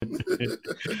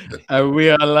And we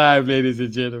are live, ladies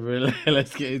and gentlemen.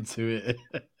 Let's get into it.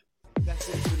 That's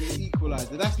it for the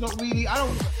equalizer. That's not really. I'm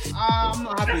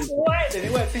not happy. That's alright then.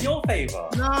 It works in your favour.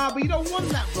 Nah, but you don't want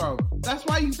that, bro. That's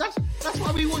why we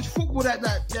watch football.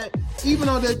 That even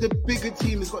though the bigger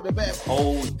team has got the better.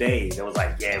 Whole day, they was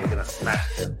like, yeah, we're gonna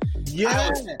smash them.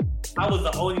 Yeah. I was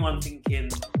the only one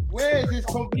thinking. Where is this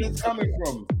confidence coming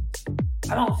from?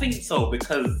 I don't think so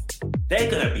because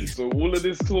they're gonna be. So all of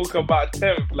this talk about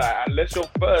 10th, like unless you're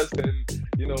first, then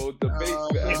you know the base.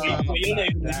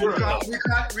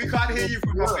 We can't hear you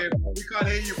from my favor. We can't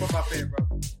hear you from my favor.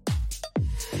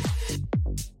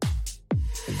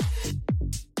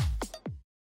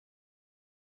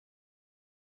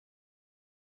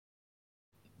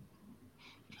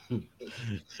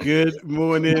 Good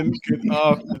morning, good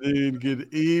afternoon,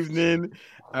 good evening,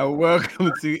 and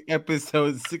welcome to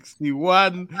episode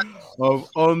 61 of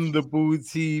On the Ball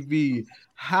TV.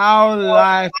 How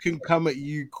life can come at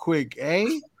you quick,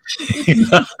 eh?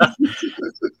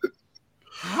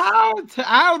 How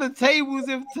the tables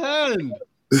have turned.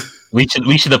 We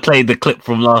should have played the clip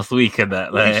from last week and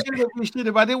that. Like. We should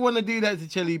have. I didn't want to do that to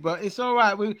Chile, but it's all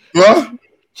right.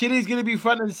 Chile's going to be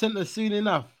front and center soon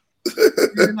enough.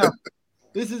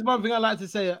 This is one thing I like to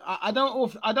say. I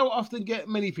don't often get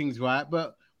many things right,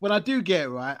 but when I do get it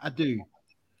right, I do.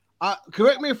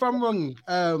 Correct me if I'm wrong.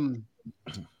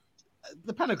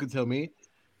 The panel could tell me.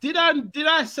 Did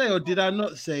I say or did I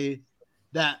not say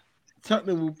that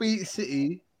Tottenham will beat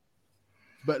City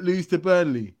but lose to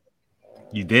Burnley?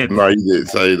 You did. No, you didn't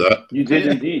say that. You did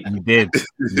indeed. You did.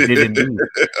 You did indeed.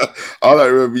 I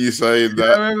don't remember you saying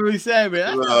that. I remember me saying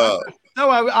it. No,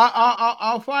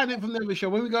 I'll find it from the other show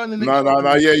when we go on the next.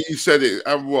 No. Yeah, you said it.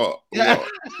 And what? Yeah.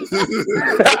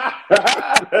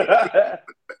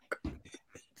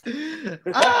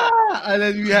 And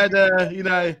then we had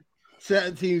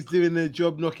certain teams doing their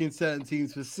job, knocking certain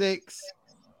teams for 6.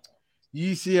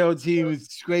 UCL team is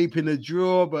scraping a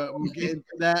draw, but we'll get into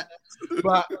that.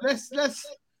 But let's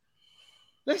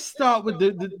start with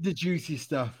the juicy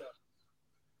stuff.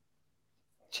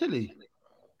 Chile.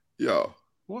 Yeah.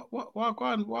 Why go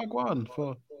on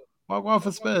for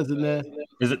Spurs in there?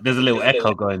 There's a little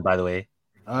echo going, by the way.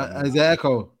 Is there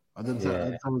echo? I didn't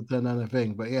turn on the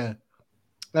thing, but yeah.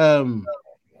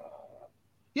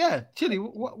 Yeah, Chile,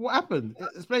 what happened?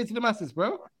 Explain to the masses,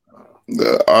 bro. I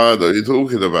don't know what you're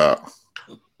talking about.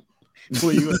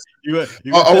 Well,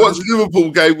 I watched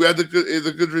Liverpool game. We had a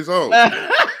good result.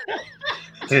 That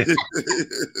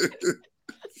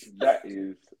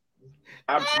is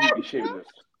absolutely shameless.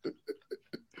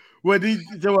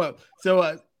 So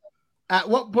what? At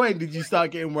what point did you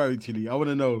start getting worried, Chile? I want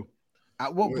to know.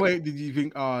 At what point did you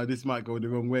think, this might go the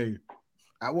wrong way?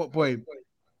 At what point?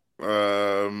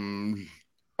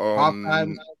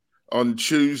 On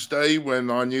Tuesday, when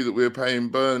I knew that we were paying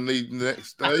Burnley the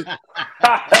next day.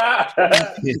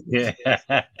 Yeah.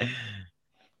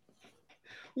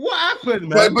 What happened,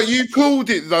 man? But you called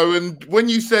it though, and when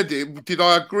you said it, did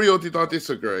I agree or did I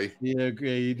disagree? Yeah,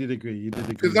 you did agree.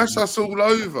 Because that's us all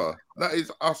over. That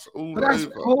is us all over. That's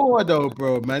poor though,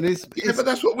 bro, man. But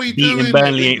that's what we do. Beating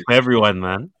Burnley ain't for everyone,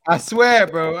 man. I swear,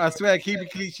 bro. Keeping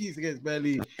clean sheets against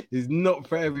Burnley is not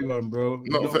for everyone, bro.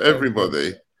 Not for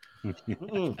everybody.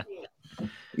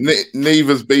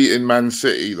 Neither's beating Man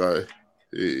City though.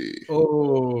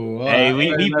 Oh, hey, we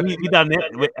done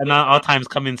it, and our time's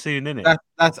coming soon, isn't it?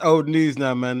 That's old news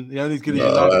now, man. You're only as good as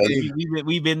your last game.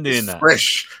 We've been doing that.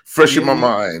 Fresh in my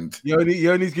mind. You're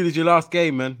only as good as your last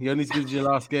game, man. You're only as good as your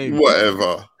last game.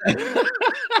 Whatever.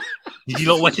 Did you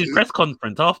not watch his press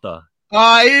conference after?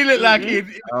 He looked like he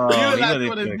looked like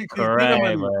someone who's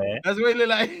cry, that's what he looked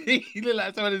like. He looked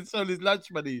like someone who's sold his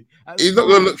lunch money. He's not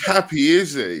going to look happy,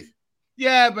 is he?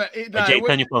 Yeah, but Jay,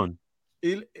 turn your phone.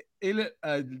 He look,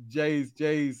 Jay's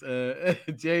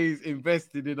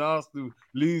invested in Arsenal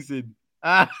losing.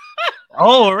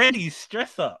 Already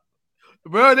stress up,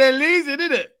 bro. They're losing,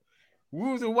 isn't it?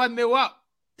 Wolves are 1-0 up.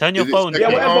 Turn your phone.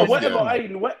 Yeah, whatever.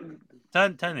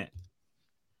 Turn it.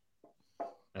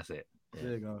 That's it.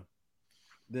 Yeah.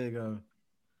 There you go.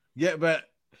 Yeah, but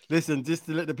listen, just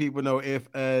to let the people know, if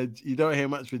you don't hear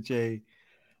much from Jay,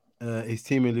 his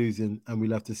team are losing, and we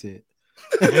love to see it.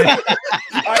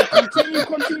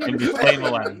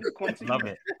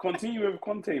 Continue with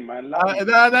Conte, man.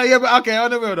 Yeah, but okay,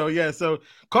 on the real though, yeah. So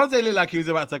Conte looked like he was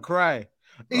about to cry.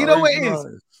 You know what it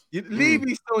is?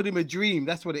 Levy sold him a dream.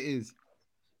 That's what it is.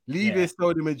 Levy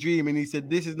sold him a dream, and he said,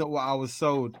 "This is not what I was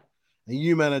sold, and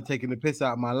you man are taking the piss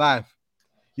out of my life."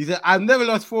 He said, "I've never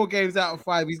lost 4 games out of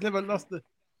 5. He's never lost the."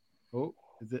 Oh,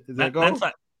 is it a goal?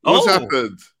 Like... What's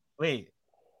happened? Wait,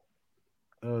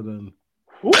 hold on.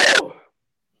 Woo!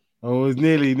 Oh, it was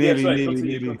nearly.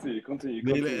 Continue.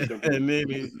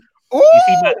 Oh, You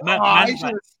see, he should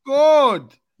have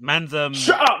scored. man's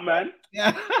Shut up, man.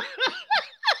 Yeah.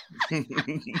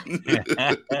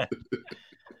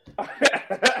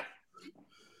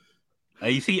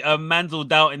 You see, man's all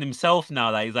doubting himself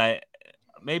now. That he's like,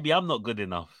 maybe I'm not good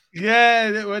enough.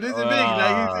 Yeah, well, this is the thing.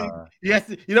 Like, yes,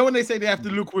 you know when they say they have to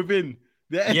look within.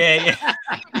 Yeah.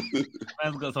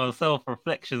 Man's got some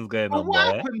self-reflections going on.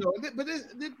 What happened though? But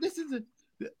this is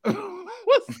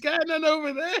what's going on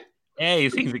over there? Yeah, he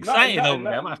seems excited over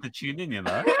there. I might have to tune in, you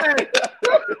know.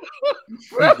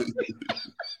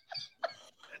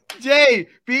 Jay,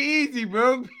 be easy,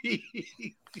 bro. Be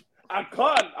easy. I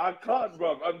can't,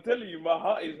 bro. I'm telling you, my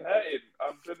heart is hurting.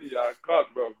 I'm telling you, I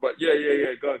can't, bro. But yeah.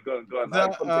 Go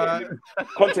on.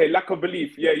 Conte, lack of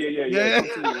belief. Yeah.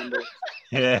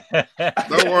 Yeah.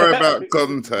 Don't worry about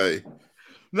Conte.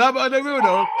 No, but on the real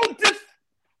though.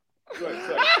 Sorry.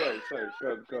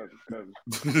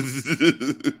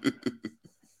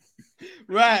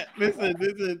 Right, listen.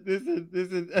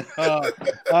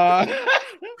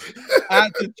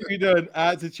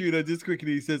 Attitude. Just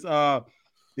quickly, he says,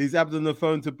 he's having on the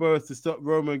phone to Boris to stop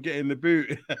Roman getting the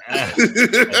boot.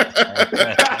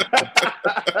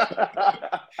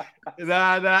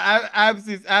 Abs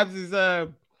is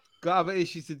got other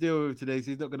issues to deal with today,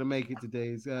 so he's not going to make it today.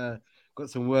 He's got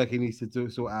some work he needs to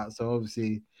sort out. So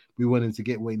obviously, we want him to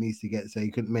get what he needs to get, so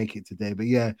he couldn't make it today. But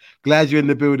yeah, glad you're in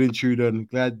the building, Trudon.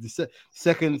 Glad the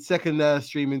second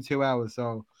stream in 2 hours.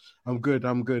 So I'm good.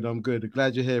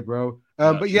 Glad you're here, bro.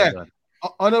 But yeah,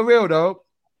 on a real though,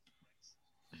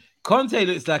 Conte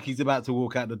looks like he's about to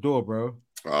walk out the door, bro.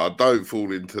 Oh, don't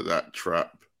fall into that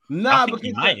trap. Nah, because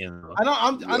the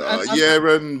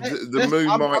moon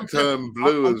might turn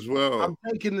blue as well. I'm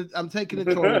taking the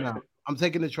trolling out. I'm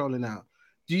taking the trolling out.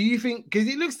 Do you think? Because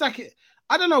it looks like it.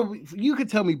 I don't know. You could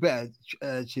tell me better,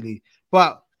 Chili.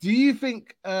 But do you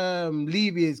think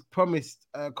Levy has promised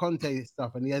Conte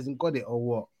stuff and he hasn't got it, or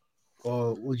what?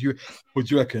 Or would you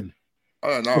reckon?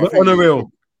 I don't know. On a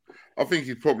real. I think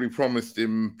he's probably promised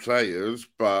him players,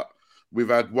 but we've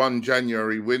had one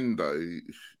January window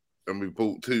and we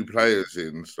bought 2 players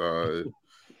in. So,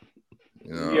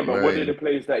 what are the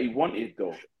players that he wanted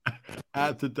though?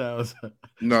 Out to Dow's.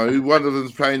 No, one of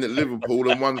them's playing at Liverpool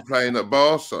and one's playing at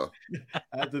Barca.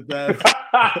 Out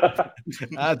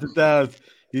to Dow's.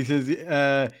 He says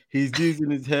he's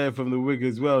losing his hair from the wig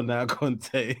as well now,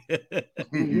 Conte.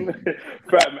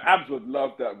 Fam, Abs would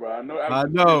love that, bro.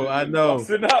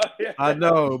 I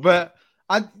know. But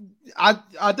I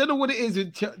don't know what it is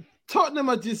with Tottenham.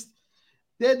 Are just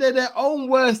they're their own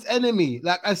worst enemy.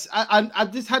 Like I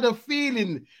just had a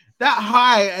feeling that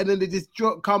high, and then they just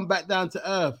come back down to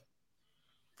earth.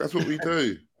 That's what we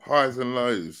do. Highs and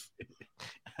lows.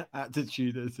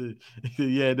 Attitude.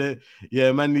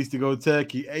 Man needs to go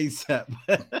Turkey ASAP.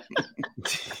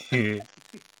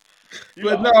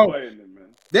 But no,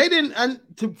 they didn't. And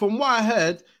from what I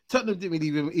heard, Tottenham didn't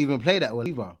even play that well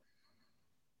either.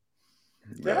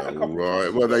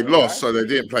 Right. Well, they lost, so they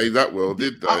didn't play that well,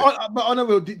 did they? But on a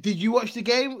real, did you watch the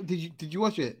game? Did you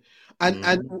watch it?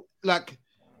 And like,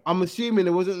 I'm assuming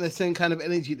it wasn't the same kind of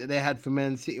energy that they had for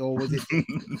Man City, or was it?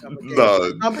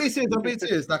 No. I'm being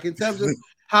serious. Like in terms of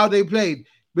how they played,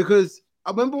 because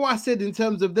I remember what I said in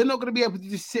terms of they're not going to be able to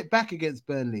just sit back against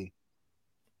Burnley.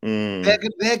 They're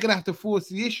going to have to force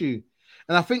the issue,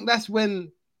 and I think that's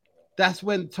when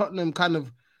Tottenham kind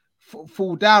of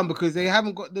fall down, because they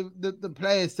haven't got the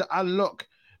players to unlock.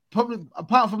 Probably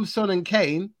apart from Son and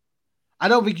Kane, I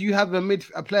don't think you have a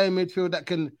player in midfield that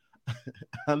can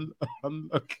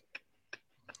unlock.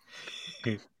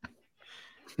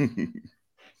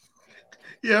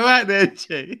 You're right there,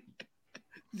 Jay.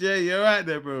 Jay, you're right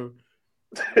there, bro.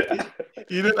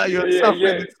 You look like you're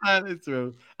suffering in silence,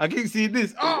 bro. I keep seeing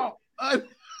this.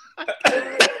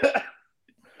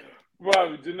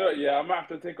 Bro, do you know? Yeah, I might have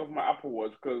to take off my Apple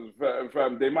Watch because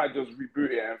they might just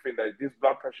reboot it and think that this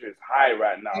blood pressure is high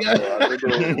right now. Yeah. So I don't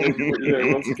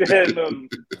know what's going on.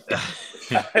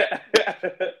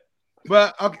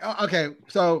 But okay,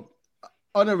 so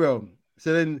on the real.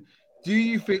 So then, do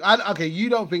you think? You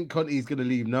don't think Conte's gonna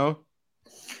leave? No.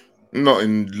 Not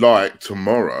in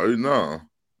tomorrow. No,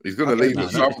 he's gonna leave at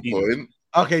some point.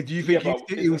 Okay. Do you think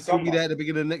he will still be there at the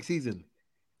beginning of next season?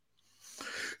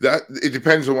 That it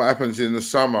depends on what happens in the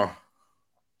summer.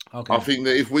 Okay. I think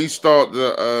that if we start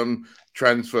the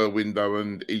transfer window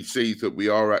and he sees that we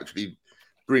are actually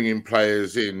bringing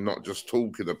players in, not just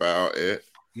talking about it,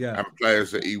 and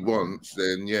players that he wants,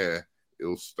 then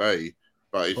he'll stay.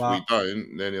 But if we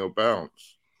don't, then he'll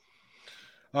bounce.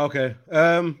 Okay.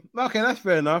 Okay, that's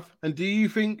fair enough. And do you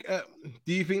think that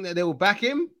they will back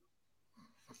him,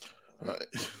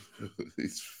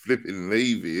 He's flipping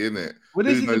Levy, isn't it? Well,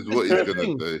 who knows what he's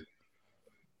going to do?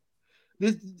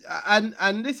 This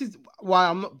is why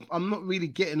I'm not really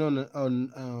getting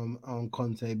on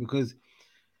Conte, because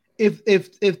if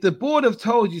the board have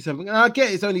told you something, and I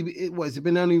get it's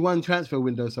been only one transfer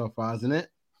window so far, isn't it?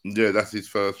 Yeah, that's his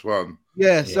first one.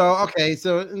 Yeah. So okay,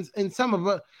 so in some of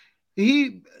it,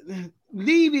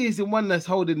 Levy is the one that's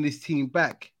holding this team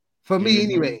back for me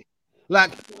anyway.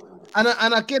 Like, and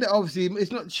I get it. Obviously,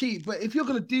 it's not cheap, but if you're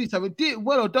gonna do something, do it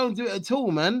well or don't do it at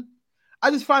all, man. I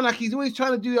just find like he's always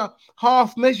trying to do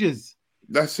half measures.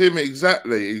 That's him,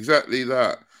 exactly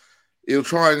that. He'll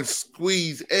try and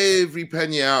squeeze every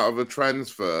penny out of a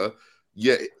transfer,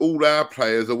 yet all our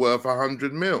players are worth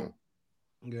 100 mil.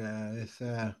 Yeah,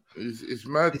 it's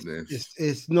madness.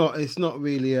 It's not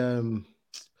really.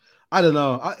 I don't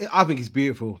know. I think it's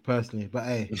beautiful personally, but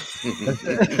hey,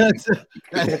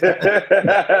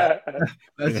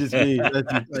 that's just me.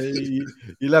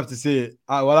 You love to see it.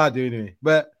 Well, I do anyway.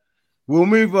 But we'll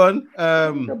move on.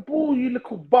 The ball, you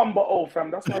little bumper,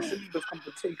 fam. That's why Saliba's come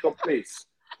to take your place.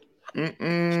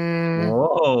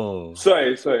 Whoa!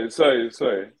 Sorry.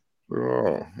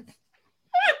 Oh.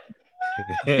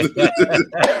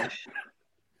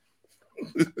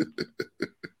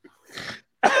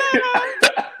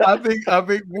 I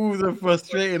think Wolves are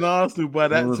frustrating Arsenal by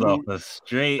that. Wolves are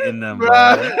frustrating them,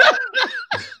 bro.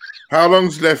 How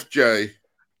long's left, Jay?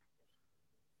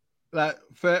 Like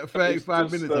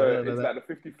 35 minutes. It's like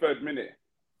the 53rd minute.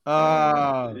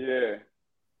 Yeah.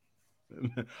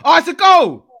 Oh, it's a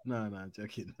goal! No, I'm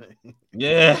joking.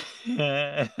 Yeah.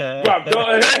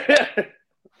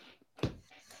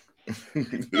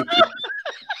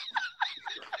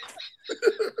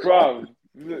 Bro.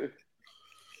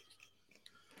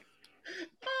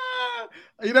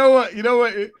 You know what?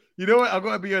 I've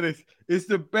got to be honest. It's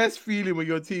the best feeling when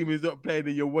your team is not playing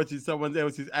and you're watching someone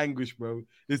else's anguish, bro.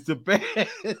 It's the best.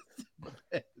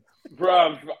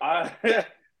 Bro,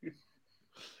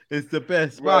 it's the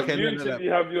best. Bro,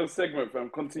 you have your segment, fam.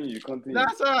 Continue.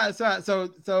 That's all right. So,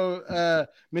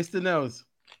 Mr. Nels.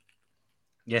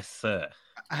 Yes, sir.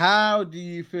 How do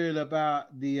you feel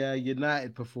about the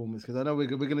United performance? Because I know we're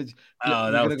gonna.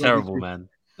 That was terrible, man.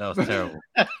 That was terrible.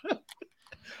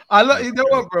 You know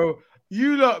what, bro?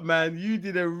 You lot, man, you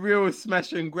did a real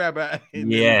smash and grab at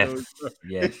him. Yes.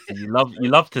 You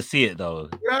love to see it though.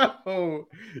 Yo,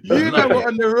 you know what,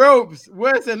 on the ropes,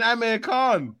 worse than Amir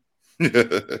Khan.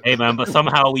 Hey man, but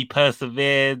somehow we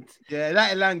persevered. Yeah,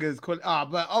 that Elanga's called.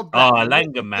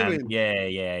 Elanga, man.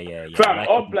 Yeah. Fam,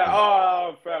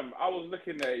 fam. I was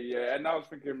looking at it, and I was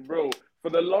thinking, bro, for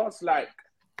the last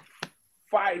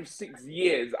 5-6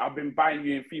 years, I've been buying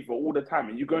you in FIFA all the time,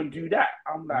 and you're going to do that?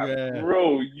 I'm like,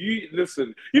 bro, you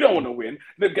listen, you don't want to win.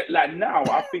 Like now,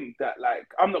 I think that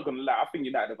I'm not gonna lie. I think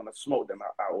United are gonna smoke them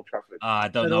at Old Trafford. I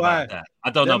don't know about that.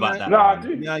 I don't know about that. No, I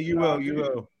do. Yeah, you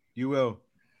will.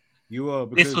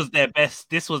 This was their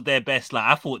best. Like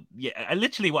I thought,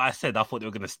 literally what I said. I thought they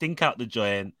were gonna stink out the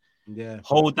joint. Yeah,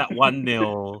 hold that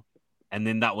 1-0. And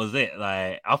then that was it.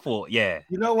 Like I thought, you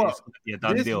know what?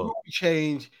 This rule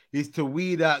change is to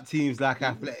weed out teams like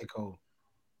Atletico.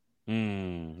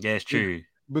 Yeah, it's true.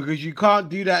 Because you can't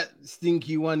do that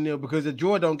stinky 1-0 because the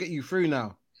draw don't get you through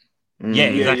now. Yeah,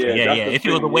 exactly. Yeah. If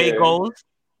it was away goals,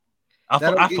 I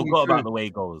forgot about the away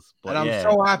goals. But and I'm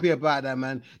so happy about that,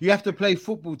 man. You have to play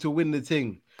football to win the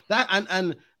thing. That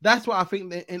and that's what I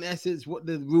think that in essence what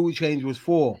the rule change was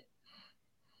for.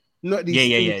 Not these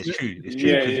it's true. It's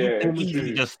true.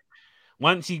 You just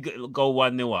once you go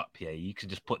 1-0 up, you can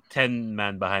just put 10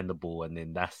 men behind the ball, and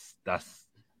then that's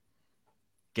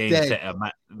game set.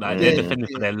 They're defending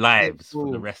for their lives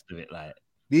for the rest of it. Like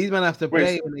these men have to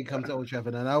play when they come to Old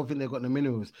Trafford, and I don't think they've got the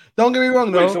minerals. Don't get me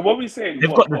wrong, though. So what we saying? They've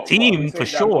got the team for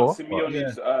sure.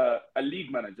 Simeone's a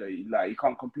league manager. Like he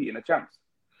can't compete in the champs.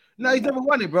 No, he's never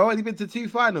won it, bro. He's been to 2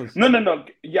 finals. No.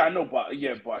 Yeah, I know, but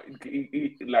he's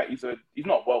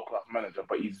not a world-class manager,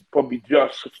 but he's probably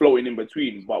just floating in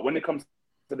between. But when it comes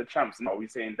to the champs, now we're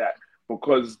saying that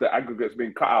because the aggregate's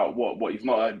been cut out, he's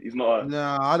not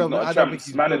a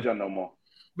champs manager no more.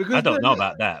 Because I don't know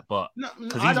about that, but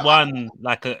because he's won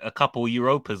like a couple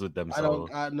Europas with them. So.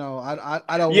 I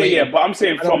don't. Yeah, but I'm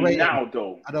saying from now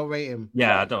though. I don't rate him.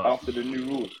 Yeah, I don't. After the new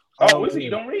rules. Oh, is it?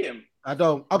 You don't rate him? I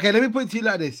don't. Okay, let me put it to you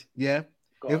like this. Yeah.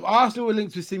 If Arsenal were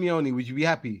linked to Simeone, would you be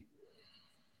happy?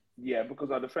 Yeah,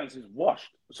 because our defense is washed.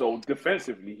 So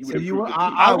defensively, he would.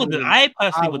 I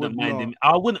personally wouldn't mind him.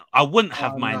 I wouldn't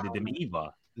have minded him either.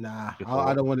 Nah,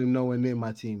 I don't want him nowhere near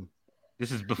my team.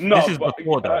 This is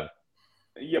before though.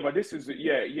 Yeah, but this is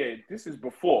this is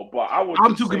before. But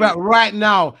I'm talking about right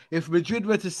now. If Madrid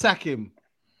were to sack him,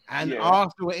 and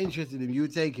Arsenal were interested in him, you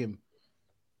would take him?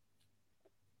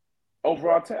 Over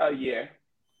Arteta, yeah.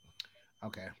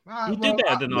 Okay. He did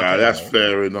better than Arteta. Nah, that's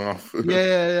fair enough.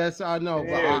 Yeah, so I know,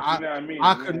 but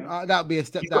I could. That'd be a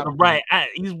step down. Right,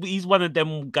 he's one of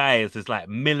them guys that's like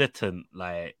militant,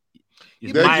 like.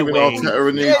 They're giving Arteta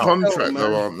a new contract,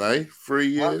 though, aren't they? 3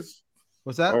 years.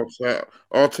 What's that?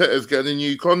 Arteta's getting a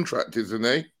new contract, isn't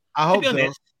he? I hope so.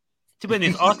 To be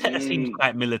honest, Arteta seems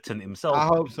quite militant himself. I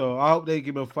hope so. I hope they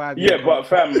give him 5 years. Yeah, but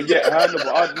fam,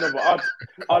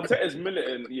 Arteta's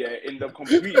militant, in the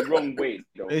complete wrong way.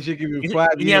 Though. They should give him 5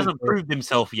 years. He hasn't proved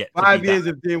himself yet. 5 years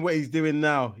of doing what he's doing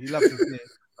now. He loves to see it.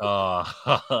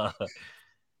 Oh.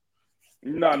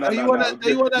 No. You want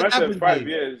that happen, 5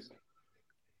 years.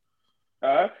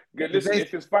 Listen,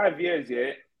 if it's 5 years,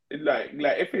 like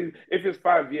if it's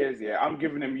 5 years, I'm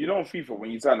giving him. You know, on FIFA when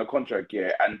you sign a contract,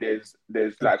 and there's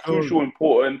like crucial,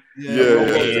 important,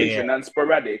 rotation and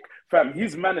sporadic. Fam,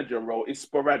 his manager role is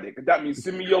sporadic. That means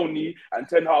Simeone and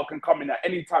Ten Hag can come in at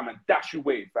any time and dash you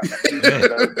away, fam.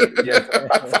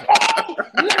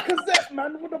 Lacazette,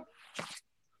 man, what a...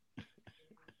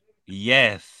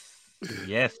 Yes,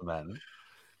 man.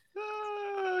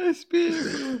 It's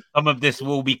beautiful. Some of this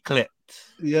will be clipped.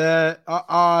 Yeah,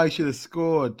 I should have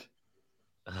scored.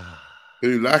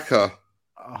 Who, Laka?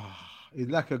 He's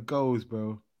Laka goals,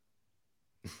 bro.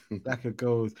 Laka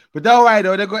goals. But don't worry,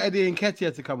 though. They've got Eddie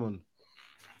Nketiah to come on.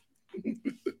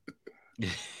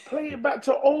 Play it back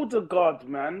to Odegaard,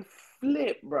 man.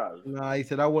 Flip, bro. Nah, he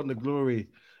said, I want the glory.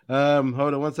 Hold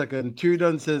on 1 second.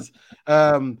 Trudon says,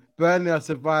 Burnley are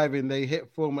surviving. They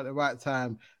hit form at the right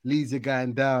time. Leeds are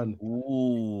going down.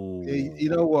 Ooh. You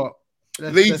know what?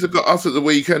 Leeds have got us at the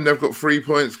weekend. They've got 3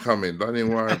 points coming. Don't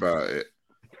even worry about it.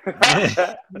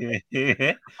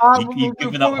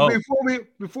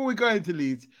 Before we go into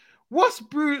Leeds, what's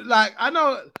Bruno like? I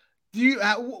know. Do you?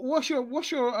 What's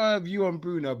your view on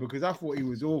Bruno? Because I thought he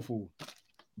was awful.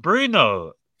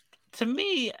 Bruno, to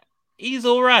me, he's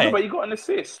all right. No, but he got an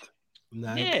assist.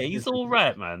 Nah, yeah, he's all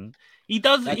right, man. He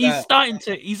does.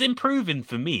 He's improving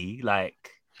for me.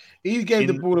 Like. He gave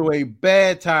the ball away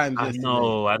bare times. I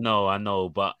know,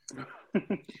 but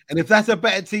and if that's a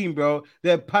better team, bro,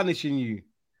 they're punishing you.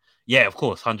 Yeah, of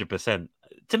course, 100%.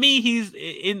 To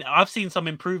me, I've seen some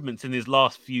improvements in his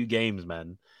last few games,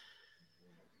 man.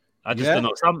 I just don't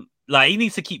know. He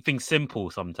needs to keep things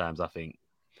simple sometimes, I think.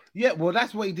 Yeah, well,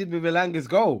 that's what he did with Elanga's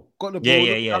goal. Got the ball.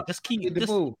 Yeah. Just keep the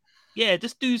ball. Yeah,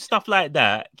 just do stuff like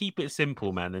that. Keep it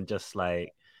simple, man, and just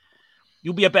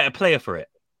you'll be a better player for it.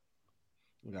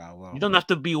 Yeah, well, you don't have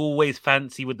to be always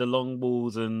fancy with the long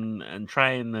balls and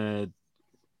trying to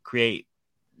create,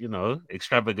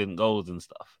 extravagant goals and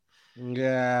stuff.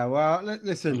 Yeah, well,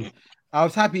 listen, I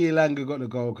was happy Elanga got the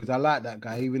goal because I like that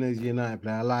guy, even as a United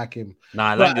player. I like him.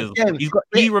 Nah,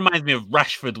 he reminds me of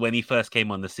Rashford when he first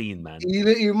came on the scene, man.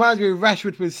 He reminds me of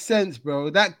Rashford with sense, bro.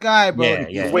 That guy, bro.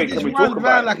 Yeah. Wait, can we talk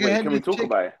about it? Can we talk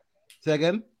about it? Say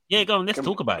again? Yeah, go on. Let's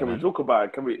talk about it. Can we talk about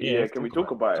it? Can we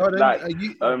talk about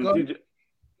it?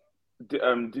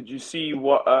 Did you see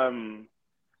what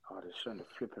they're showing the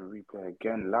flipping replay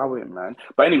again. Allow it, man.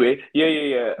 But anyway,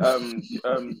 yeah.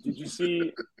 Did you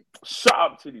see? Shut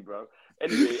up, Tilly, bro.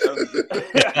 Anyway,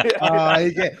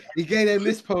 he gave them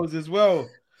this pose as well.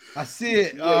 I see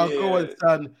it. Go on,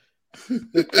 son.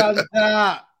 The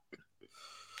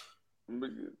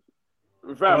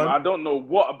Fam, I don't know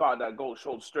what about that goal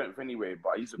showed strength anyway,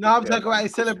 but he's I'm talking about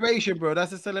his celebration, bro.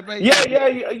 That's a celebration.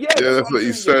 Yeah, that's what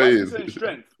he's saying.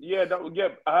 Strength. Yeah,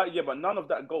 but none of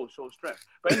that goal shows strength.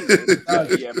 But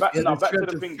anyway, back to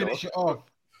the thing, finish it off.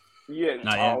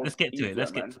 Yeah, let's get to it.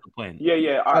 Let's get to the point.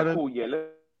 Yeah. All right, cool. Yeah,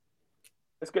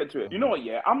 let's get to it. You know what?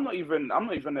 Yeah, I'm not even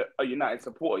a United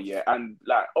supporter yet, and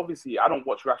obviously I don't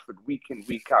watch Rashford week in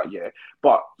week out. Yeah,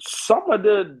 but some of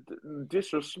the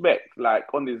disrespect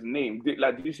on his name, did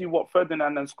you see what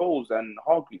Ferdinand and Scholes and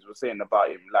Hargreaves were saying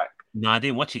about him? No, I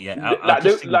didn't watch it yet.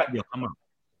 Come on.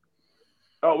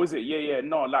 Oh, was it? Yeah.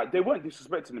 No, they weren't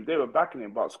disrespecting him; they were backing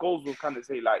him. But Scholes will kind of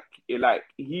say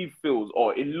he feels,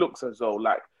 or it looks as though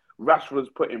Rashford's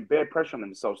putting bare pressure on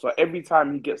himself. So every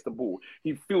time he gets the ball,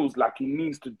 he feels like he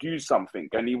needs to do something.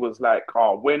 And he was like,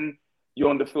 when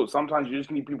you're on the field, sometimes you just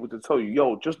need people to tell you,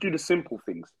 yo, just do the simple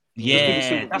things.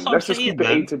 Yeah, that's what I'm saying,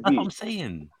 man. That's what I'm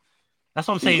saying. That's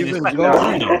what I'm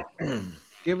saying.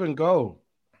 Give and go.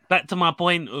 Back to my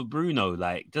point of Bruno,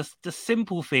 just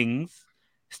simple things.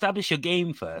 Establish your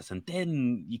game first, and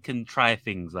then you can try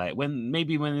things when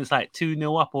it's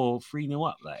 2-0 up or 3-0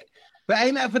 up, But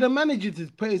ain't that for the manager to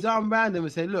put his arm around him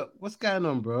and say, "Look, what's going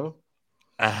on, bro?"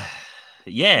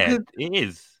 It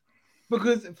is.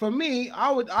 Because for me,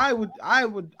 I would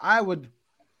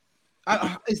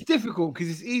It's difficult because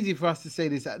it's easy for us to say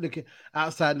this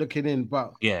outside looking in,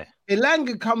 but yeah,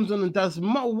 Elanga comes on and does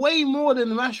way more than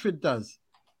Rashford does,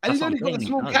 and he's only got a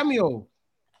small cameo.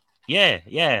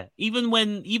 Yeah.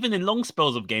 Even in long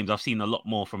spells of games, I've seen a lot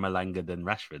more from Elanga than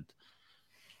Rashford.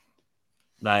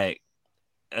 Like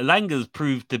Elanga's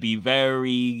proved to be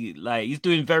he's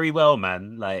doing very well,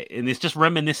 man. Like, and it's just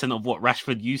reminiscent of what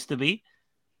Rashford used to be.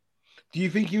 Do you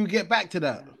think he will get back to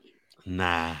that?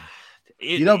 Nah.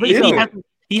 You don't think so?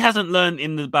 He hasn't learned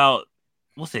in about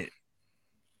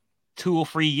 2 or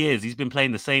 3 years. He's been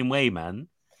playing the same way, man.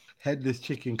 Headless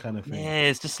chicken kind of thing. Yeah,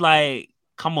 it's just like,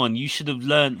 come on, you should have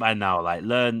learned by now. Like,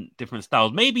 learn different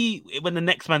styles. Maybe when the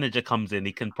next manager comes in,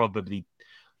 he can probably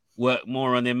work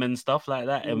more on him and stuff like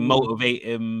that and motivate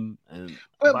him.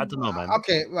 But I don't know, man.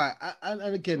 Okay, right. And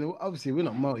again, obviously, we're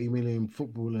not multi-million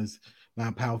footballers,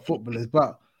 man-pound footballers,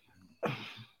 but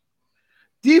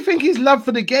do you think his love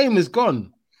for the game is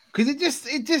gone? Because it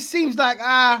just seems like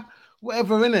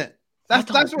whatever, innit?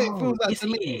 That's what it feels like to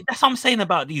me. That's what I'm saying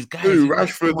about these guys. Who,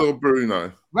 Rashford or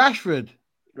Bruno? Rashford.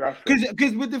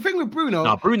 Because with the thing with Bruno,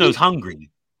 no, Bruno's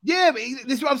hungry. Yeah, but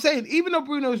this is what I'm saying. Even though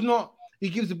Bruno's not, he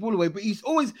gives the ball away, but he's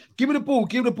always give me the ball,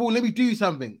 let me do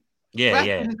something. Yeah,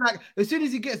 Rashford is like, as soon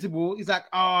as he gets the ball, he's like,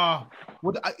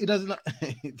 he doesn't know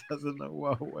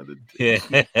what I want to do.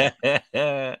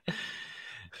 Yeah.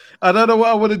 I don't know what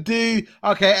I want to do.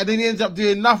 Okay, and then he ends up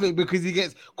doing nothing because he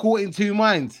gets caught in two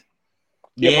minds.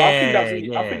 Yeah,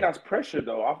 but I think that's pressure,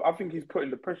 though. I think he's putting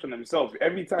the pressure on himself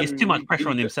every time. It's too much pressure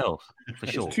on himself, for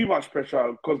sure. It's too much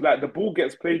pressure because, like, the ball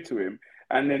gets played to him,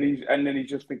 and then he's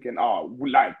just thinking,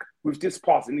 like with this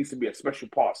pass, it needs to be a special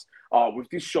pass. With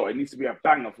this shot, it needs to be a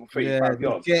banger from 35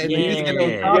 yards. Yeah. Do you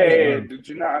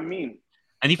know what I mean?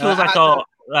 And he feels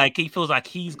he feels like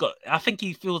he's got. I think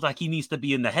he feels like he needs to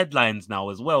be in the headlines now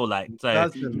as well, like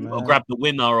or grab the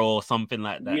winner or something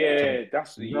like that. Yeah,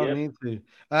 need to.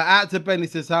 Out to Benny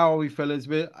says, "How are we, fellas?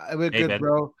 We're good, Ben.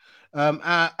 Bro."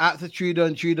 Out to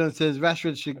Trudon says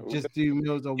Rashford should just do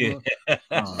meals on work.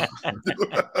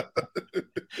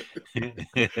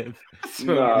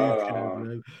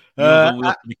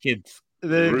 The kids.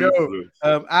 There you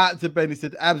go. Out to Benny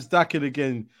said, Abs ducking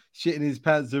again, shitting his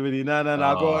pants already. No. I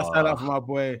got to stand up for my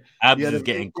boy. Abs is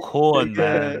getting corn,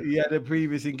 man. He had a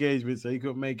previous engagement, so he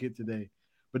couldn't make it today.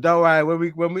 But don't worry,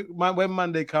 when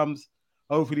Monday comes,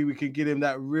 hopefully we can get him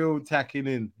that real tacking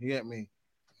in. You get me?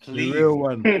 Please, the real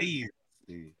one. Please.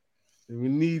 We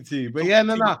need to. But yeah,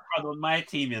 no. On my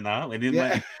team, you know.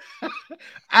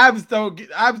 Abs don't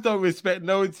respect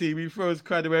no team. He throws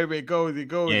credit wherever it goes. He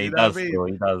goes. Yeah, he does. He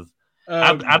does.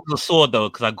 Abs was sore though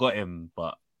because I got him,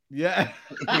 but yeah,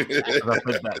 I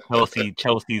put that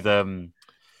Chelsea's a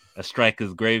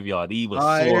striker's graveyard. He was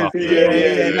sore.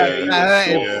 That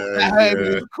hurt him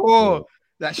in his core.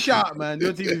 That shot, man.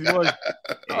 Your team is one.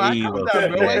 Why you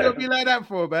gonna be like that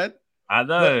for, man? I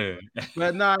know,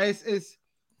 but no, it's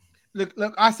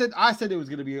look. I said it was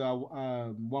gonna be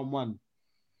 1-1.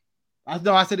 I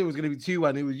said it was gonna be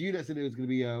 2-1. It was you that said it was gonna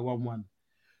be 1-1.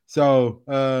 So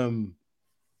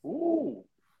ooh.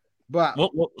 But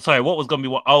what was gonna be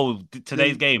what? Oh,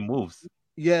 today's game, Wolves.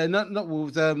 Yeah, not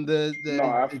Wolves. The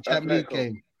Champions League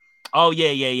game. Oh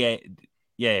yeah.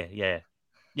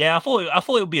 I thought it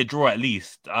would be a draw at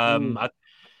least.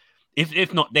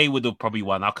 If not, they would have probably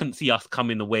won. I couldn't see us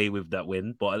coming away with that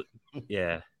win, but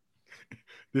yeah.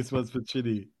 This one's for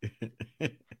Chidi.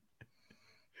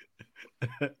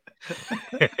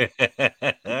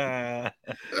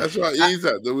 That's right. He's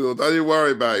at the wheel. Don't you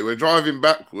worry about it. We're driving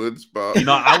backwards, but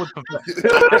I would prefer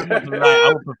him at the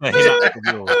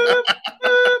wheel.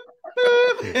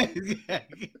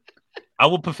 I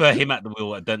would prefer him at the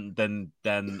wheel than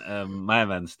my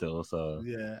man still. So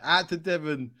yeah, out to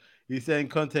Devon. He's saying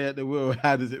Conte at the wheel.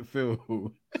 How does it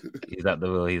feel? He's at the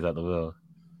wheel.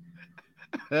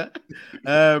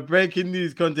 Breaking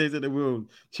news, Conte's at the wheel.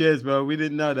 Cheers, bro. We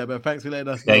didn't know that, but thanks for letting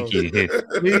us know. Thank you.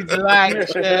 Please like,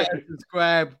 share, and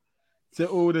subscribe to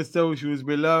all the socials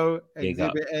below.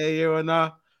 Exhibit A here or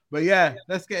not. But yeah,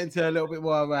 let's get into a little bit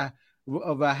more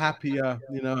of a happier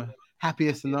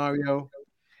scenario.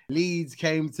 Leeds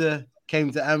came to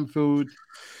Anfield.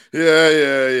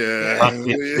 Yeah.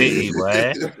 City,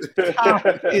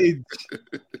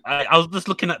 I was just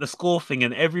looking at the score thing,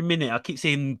 and every minute I keep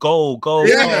saying goal.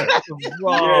 Yeah.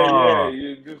 Run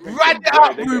it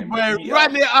up, rude boy.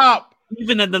 Run it up.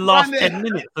 Even in the last 10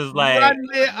 minutes, it's like run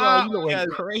it up. You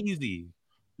went crazy.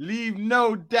 Leave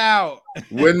no doubt.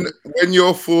 When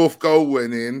your fourth goal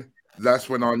went in, that's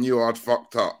when I knew I'd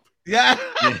fucked up. Yeah.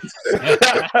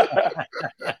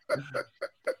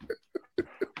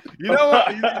 You know what?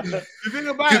 The thing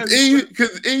about it,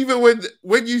 because even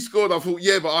when you scored, I thought,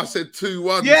 yeah, but I said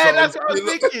 2-1. Yeah, so that's what I was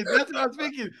thinking. That's what I was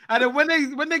thinking. And then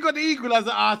when they got the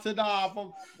equalizer, I said,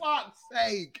 for fuck's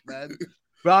sake, man.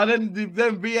 But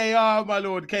then VAR, my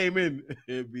lord, came in.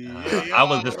 I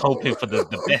was just hoping for the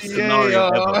best scenario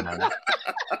ever, man.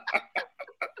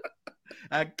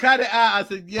 I cut it out. I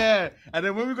said, yeah. And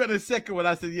then when we got the second one,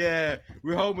 I said, yeah,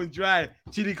 we're home and dry.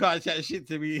 Chili can't chat shit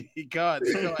to me. He can't.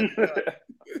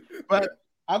 But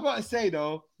I got to say,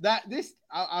 though, that this,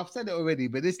 I've said it already,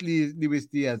 but this Luis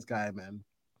Diaz guy, man.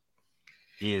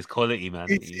 He is quality, man.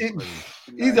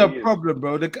 He's a problem,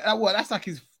 bro. That's like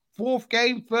his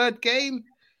third game.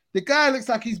 The guy looks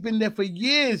like he's been there for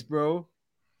years, bro.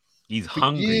 He's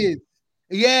hungry. Years.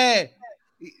 Yeah.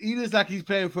 He looks like he's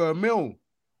playing for a meal.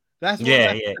 That's what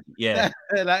yeah.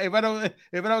 Like if I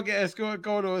don't get a score,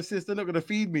 goal or assist, they're not gonna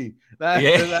feed me.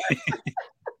 That's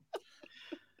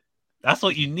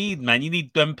what you need, man. You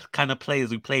need them kind of players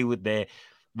who play with their,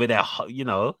 you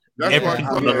know, that's everything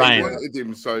on the line. Wanted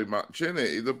him so much, isn't it?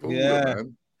 He's a baller,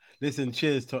 man. Listen,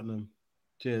 cheers, Tottenham.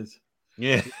 Cheers.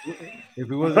 Yeah. If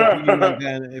it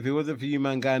wasn't for you,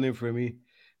 man, going in for me,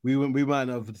 we might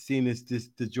not have seen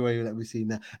the joy that we see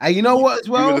now. And you know what, as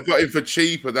well, we would have got him for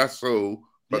cheaper. That's all.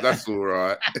 But that's all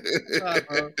right. It's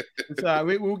all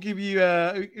right. We'll give you.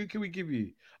 Who can we give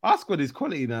you? Our squad is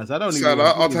quality now, so I don't.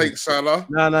 Salah, I'll take Salah.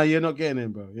 No, you're not getting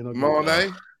in, bro. You're not.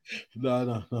 Mane.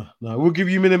 No. We'll give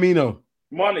you Minamino.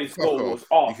 Mane's goal was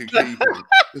off. You can keep him.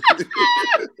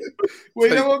 Wait,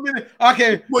 you know what?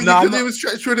 Okay. Well, you could even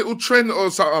stretch to a little Trent or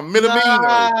something.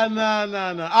 Minamino.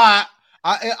 No. All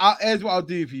right. Here's what I'll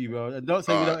do for you, bro. Don't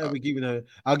say we don't ever give it.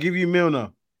 I'll give you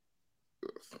Milner.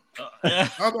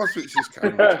 How do I switch this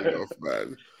camera off,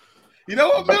 man? You know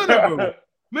what, Milner, bro?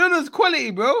 Milner's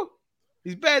quality, bro.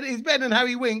 He's better than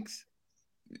Harry Winks.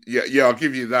 Yeah, I'll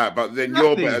give you that. But then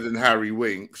you're better than Harry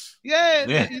Winks.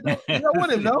 Yeah. You don't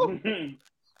want him, no?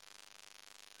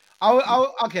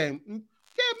 Okay. Yeah,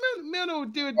 Milner will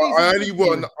do a decent. I only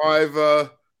want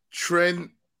either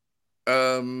Trent,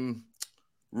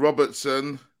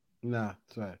 Robertson. Nah,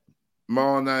 sorry.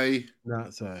 Mane. Nah,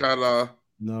 sorry. Salah.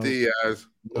 No. Diaz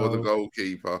or the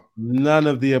goalkeeper? None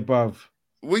of the above.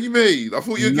 What do you mean? I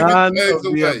thought you were none giving of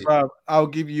the above. I'll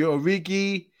give you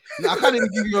Origi. I can't even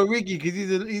give you Origi because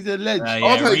he's a legend.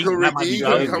 I'll take Origi. He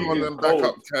can come on and back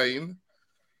up Kane.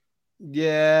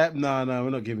 Yeah, no,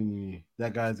 we're not giving you.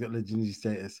 That guy's got legendary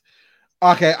status.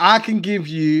 Okay, I can give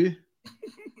you.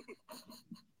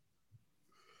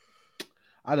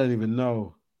 I don't even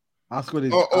know. Or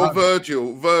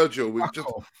Virgil. Fuck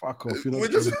off. Fuck off.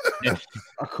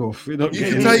 You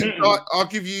can take. I'll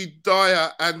give you Dyer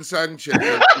and Sanchez.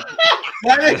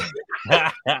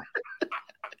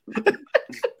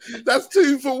 That's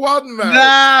 2 for 1, man.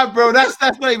 Nah, bro. That's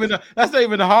not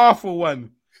even half for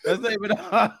one. That's not even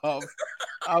half.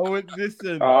 I would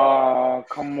listen. Oh,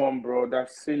 come on, bro.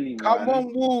 That's silly, man. Come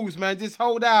on, Wolves, man. Just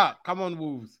hold out. Come on,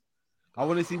 Wolves. I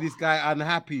want to see this guy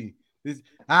unhappy.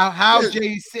 How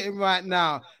Jay's sitting right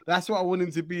now. That's what I want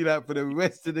him to be like for the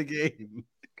rest of the game.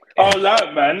 Oh,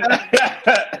 that man.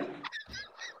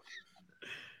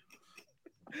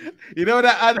 You know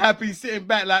that unhappy sitting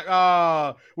back like,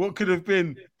 what could have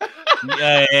been?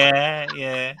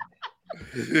 Yeah.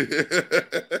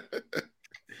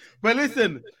 But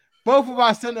listen, both of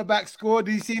our centre backs scored.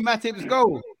 Do you see Matip's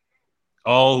goal?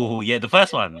 Oh yeah, the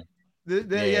first one.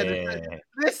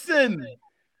 Listen.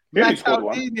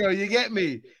 Mataldino, you get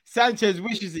me? Sanchez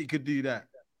wishes he could do that.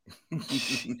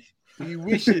 He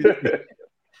wishes.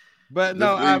 But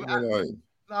no,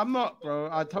 I'm not, bro.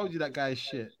 I told you that guy's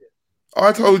shit.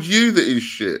 I told you that he's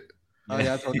shit. Oh,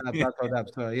 yeah, I told that.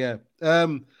 Sorry, yeah.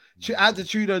 Add to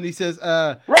Trudeau, and he says,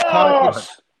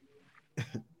 Ross!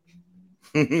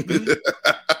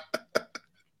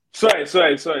 Sorry.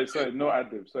 No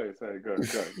adlib. Sorry. Go.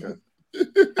 You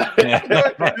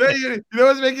know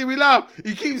what's making me laugh?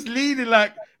 He keeps leading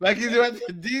like he's about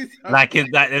to do something. Like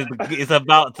it's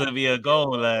about to be a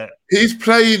goal. Like. He's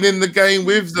playing in the game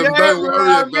with them. Don't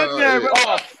worry about it.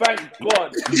 Oh, thank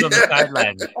God. He's on the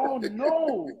sideline. Oh,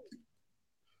 no.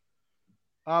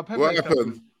 What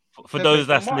happened? For those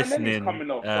that's listening,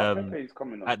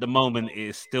 at the moment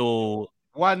it's still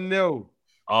 1-0.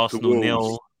 Arsenal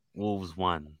 0, Wolves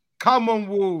 1. Come on,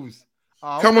 Wolves.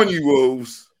 Come on, you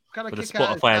Wolves. For the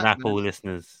Spotify and Apple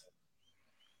listeners.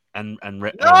 And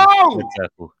Red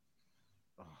Circle.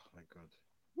 Oh, my God.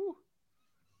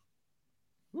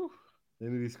 Woo. They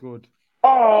nearly scored.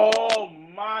 Oh,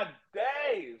 my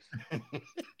days.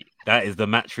 That is the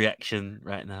match reaction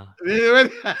right now.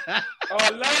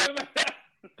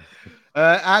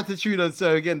 Attitude on,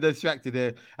 so again distracted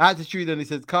here. Attitude on, he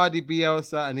says Cardi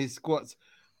Bielsa and his squats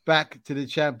back to the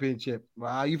championship.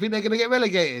 Wow, you think they're gonna get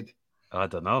relegated? I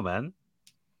don't know, man.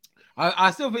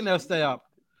 I still think they'll stay up.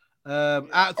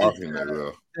 I think they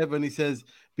will. Evan, he says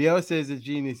Bielsa is a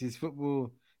genius. He's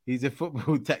a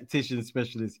football tactician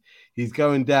specialist. He's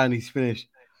going down. He's finished.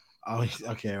 Oh,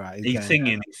 okay, right. He's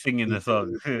singing the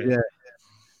song.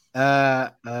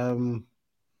 Yeah. I'm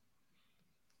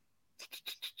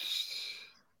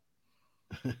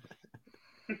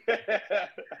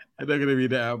not gonna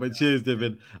read that out, but cheers,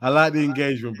 David. I like the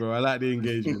engagement, bro. I like the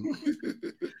engagement.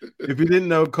 If you didn't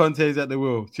know, Conte's at the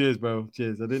wheel. Cheers, bro.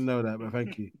 Cheers. I didn't know that, but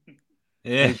thank you.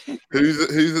 Yeah. Who's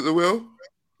at the wheel?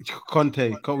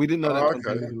 Conte. We didn't know that.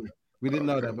 Okay. We didn't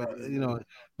know that, but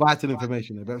vital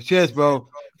information. But cheers, bro.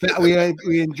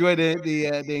 We enjoyed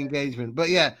the engagement. But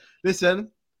yeah,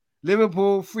 listen,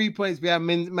 Liverpool 3 points behind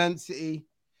Man City.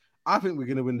 I think we're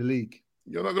gonna win the league.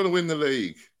 You're not gonna win the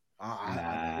league.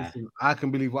 Listen, I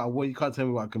can believe what I want. You can't tell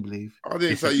me what I can believe. I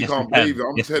didn't say you can't believe it.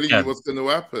 I'm telling you what's going to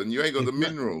happen. You ain't got the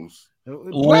minerals. We've got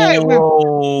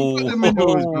the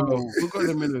minerals, bro. We've got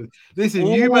the minerals. Listen,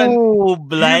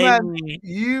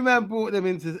 you man brought them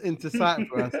into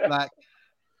Cyprus. Like,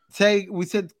 say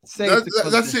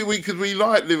that's it. Because we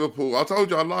like Liverpool. I told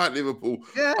you I like Liverpool.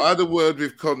 Yeah. I had a word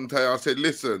with Conte. I said,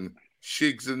 listen,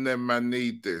 Shigs and them man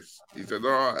need this. He said,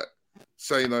 all right,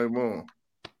 say no more.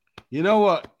 You know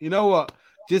what?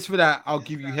 Just for that, I'll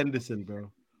give you Henderson, bro.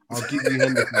 I'll give you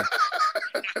Henderson.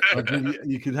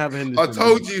 You can have Henderson. I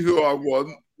told you who I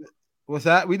want. What's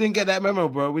that? We didn't get that memo,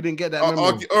 bro. We didn't get that memo.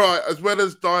 All right, as well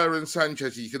as Dyer and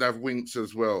Sanchez, you can have Winks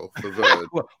as well for Verd.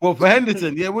 Well, for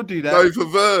Henderson, yeah, we'll do that. No, for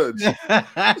Verd.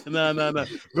 No.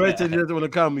 Verd said he doesn't want to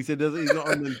come. He said he's not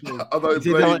on them. He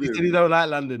said he don't like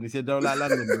London. He said don't like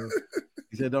London, bro.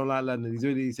 He said don't like London.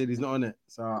 He said he's not on it.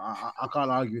 So I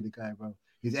can't argue with the guy, bro.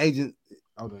 His agent,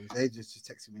 hold on, his agent's just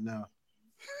texting me now.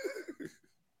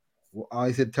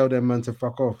 I said, tell them man to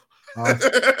fuck off. I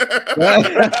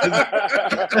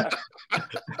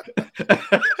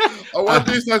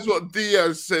wonder if that's what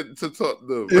Diaz sent to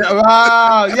Tottenham.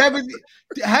 Wow, yeah, but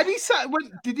had he signed?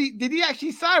 Did he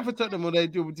actually sign for Tottenham, or they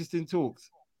do just in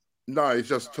talks? No, it's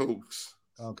just talks.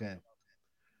 Okay,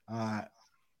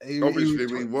 obviously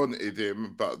we wanted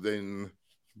him, but then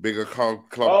bigger club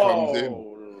comes in.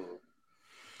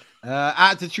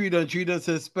 Attitude on Trudon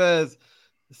says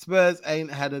Spurs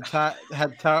ain't had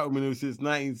title winners since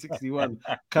 1961.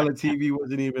 Color TV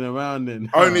wasn't even around then.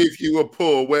 Only if you were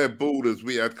poor, we're borders.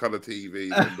 We had color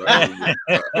TV.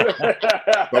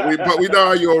 but we know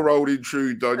how you're rolling,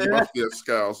 Trudon. You must be a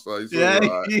scouse, so it's all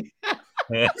right.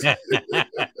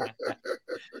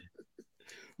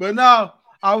 But no,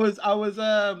 I was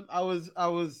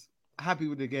happy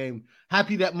with the game.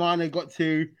 Happy that Mane got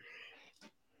 2.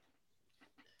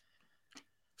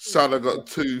 Salah got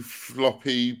 2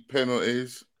 floppy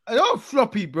penalties. They're not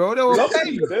floppy, bro. They were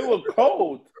They were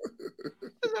cold.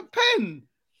 It's a pen.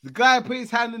 The guy put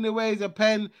his hand in the way. It's a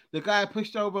pen. The guy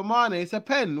pushed over Mane. It's a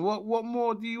pen. What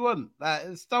more do you want? Like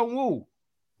a stone wall.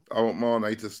 I want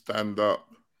Mane to stand up.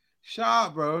 Shut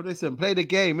up, bro. Listen, play the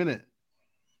game, innit?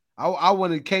 I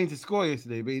wanted Kane to score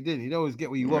yesterday, but he didn't. You always get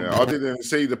what you want. I didn't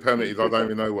see the penalties. I don't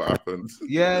even know what happened.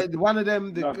 Yeah, one of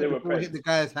them, the ball hit the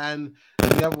guy's hand,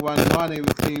 and the other one, Mane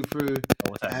was clean through.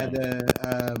 What's that?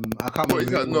 And I can't remember. What is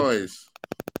that noise?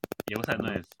 Yeah, what's that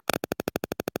noise?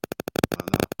 I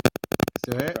don't know.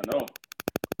 Still here? I don't know.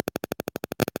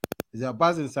 Is it a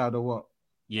buzzing sound or what?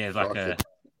 Yeah, it's like a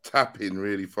tapping,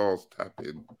 really fast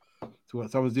tapping. So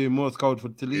what? Someone's doing Morse code for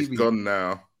Talibi. It's gone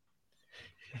now.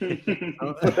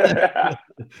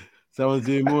 Someone's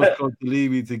doing Morse code to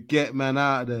Levy to get man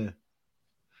out of there.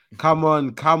 Come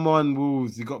on,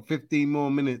 Wolves. You got 15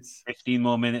 more minutes. 15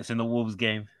 more minutes in the Wolves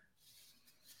game.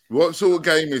 What sort of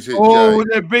game is it? Oh, Jay?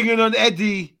 They're bringing on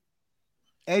Eddie.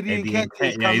 Eddie and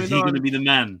Ketia. Yeah, is he going to be the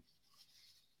man?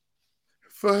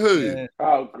 For who? Yeah.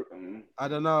 I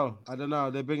don't know.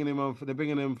 They're bringing him on.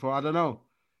 They're for. I don't know.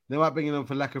 They might bring him on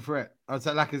for Lacazette. Oh, is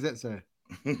that Lacazette, sir?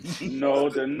 No,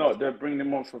 they're not. They're bringing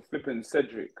him on for flipping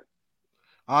Cedric.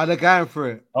 They're going for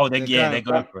it. Oh, they're going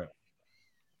for it.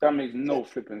 That makes no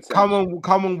flipping sense. Come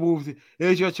on, Wolves.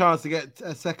 Here's your chance to get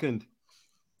a second.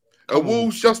 Are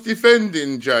Wolves just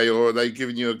defending, Jay, or are they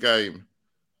giving you a game?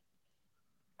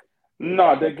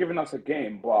 No, they're giving us a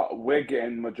game, but we're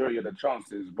getting majority of the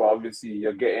chances. But obviously,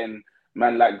 you're getting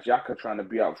man like Xhaka trying to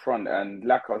be up front, and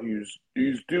Laka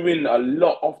who's doing a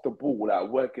lot off the ball, like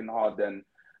working hard and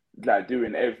like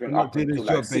doing everything up until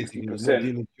like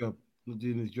 60%. Not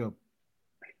doing his job.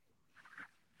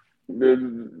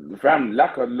 The fam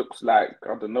Laka looks like,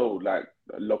 I don't know, like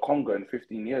Lokonga in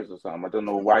 15 years or something. I don't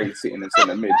know why he's sitting in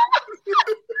centre mid.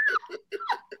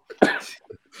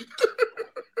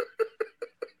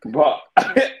 But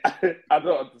I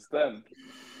don't understand.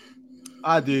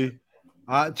 I do.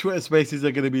 Twitter Spaces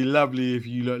are going to be lovely if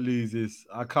you lot lose this.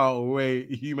 I can't wait.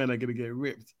 You men are going to get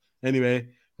ripped. Anyway,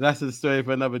 that's a story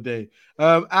for another day.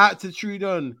 Out to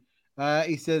Trudon.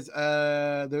 He says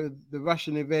the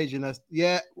Russian invasion has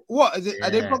what is it? Yeah.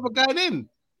 Are they proper going in?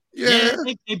 Yeah,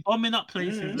 they're bombing up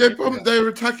places. They're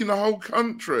attacking the whole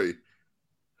country.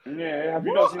 Yeah, have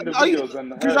you not seen the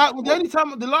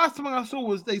videos? The last time I saw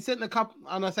was they sent a couple,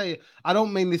 and I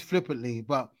don't mean this flippantly,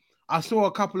 but I saw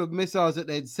a couple of missiles that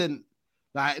they'd sent.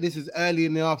 Like this was early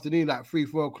in the afternoon, like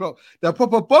 3-4 o'clock. They're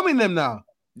proper bombing them now.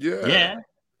 Yeah.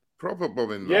 Proper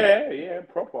bombing them. Yeah,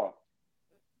 proper.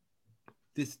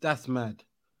 That's mad.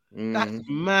 That's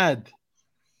mad.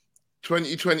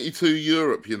 2022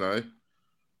 Europe, you know.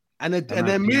 And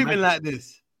they're moving like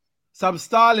this. Some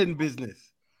Stalin business.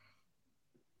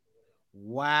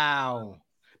 Wow.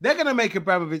 They're going to make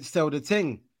Abramovich sell the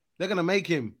thing. They're going to make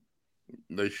him.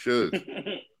 They should.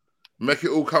 Make it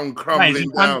all come crumbling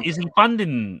down. Is he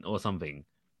funding or something?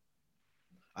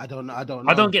 I don't know. I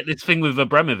don't get this thing with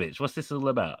Abramovich. What's this all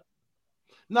about?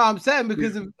 No, I'm saying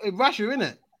because of Russia,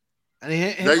 innit? And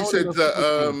they said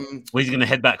that he's going to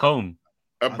head back home.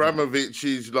 Abramovich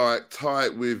is like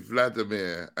tight with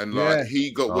Vladimir, and like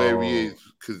he got where he is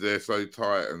because they're so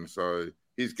tight, and so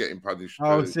he's getting punished.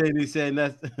 I was saying he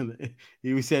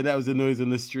was saying that was the noise on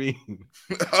the stream.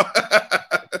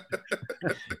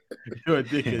 You're a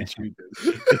dickhead,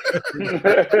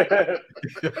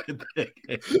 You're a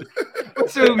dickhead.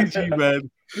 What's wrong with you,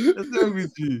 man? What's wrong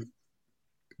with you?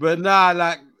 But nah,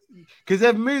 like, because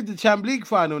they've moved the Champions League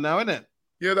final now, innit?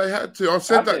 Yeah, they had to. I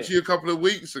said that to you a couple of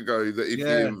weeks ago that if he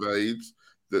invades,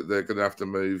 that they're going to have to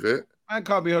move it. Man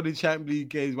can't be holding Champions League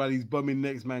games while he's bombing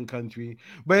next man country.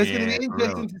 But it's going to be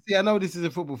interesting to see. I know this is a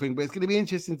football thing, but it's going to be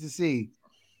interesting to see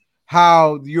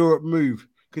how Europe move.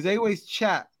 Because they always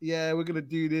chat, we're going to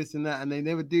do this and that, and they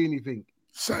never do anything.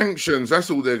 Sanctions, that's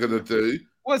all they're going to do.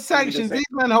 What sanctions? These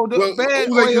men hold up. All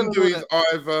they can do is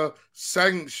either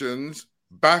sanctions,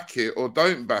 back it, or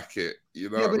don't back it. You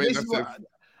know what I mean?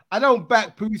 I don't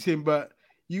back Putin, but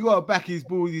you got to back his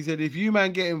balls. He said, if you,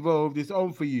 man, get involved, it's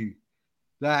on for you.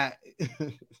 Like,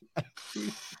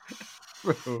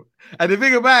 bro. And the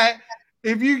thing about it,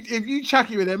 if you chuck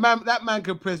it with him, that man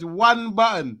can press one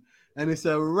button and it's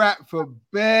a wrap for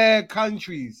bare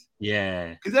countries.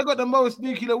 Yeah. Because they've got the most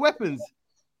nuclear weapons.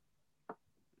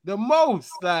 The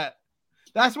most. Like,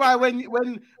 that's why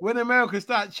when America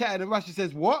starts chatting and Russia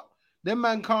says, what? Them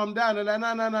man calm down and like,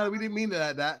 no, we didn't mean it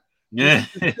like that. Yeah.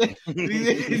 You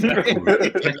know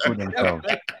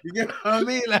what I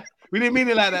mean? Like, we didn't mean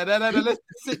it like that. Let's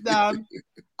sit down,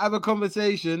 have a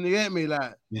conversation. You get me?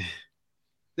 Like,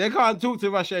 they can't talk to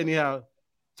Russia anyhow.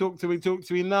 Talk to me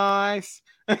nice.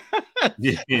 No. Could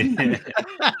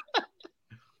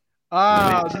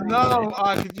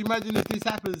you imagine if this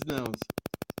happens now?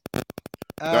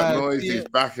 That noise is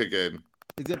back again.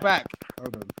 Is it back?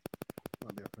 Hold on.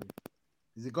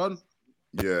 Is it gone?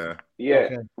 Yeah.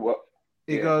 Okay. What?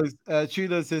 It goes,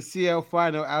 Tudor says, CL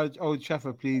final, Old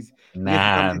Trafford, please.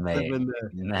 Nah, mate.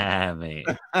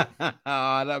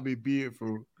 That'd be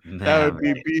beautiful. That would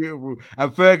be beautiful.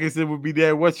 And Ferguson would be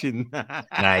there watching.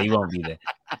 Nah, he won't be there.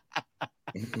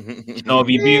 It'll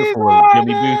be beautiful. It'll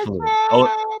be beautiful.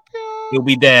 He'll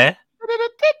be there.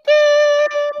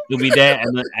 He'll be there,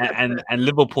 and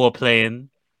Liverpool playing,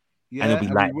 and it'll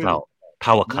be lights out.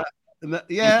 Power cut.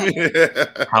 Yeah.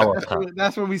 Power cut.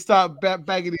 That's when we start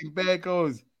bagging these bare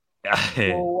goals.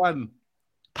 4-1.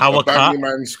 Power cut.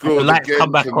 Lights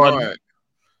come back on.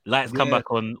 Lights come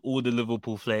back on. All the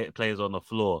Liverpool players on the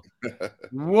floor.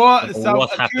 What?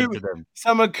 What's happened to them?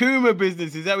 Some Akuma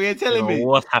business. Is that what you're telling me?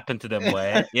 What's happened to them,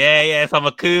 boy? Yeah. Some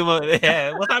Akuma.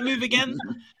 Yeah. What's that move again?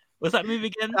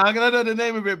 I'm gonna know the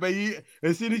name of it, but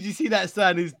as soon as you see that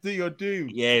sign, you're doomed.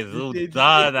 Yeah, it's all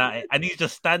done, and he's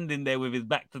just standing there with his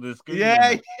back to the screen.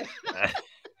 Yeah.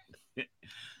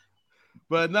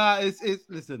 But it's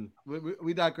listen,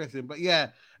 we digressing. But yeah,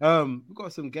 we've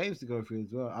got some games to go through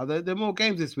as well. Are there more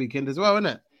games this weekend as well,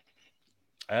 isn't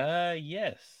it?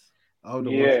 Yes. I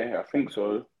think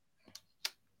so.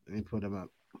 Let me pull them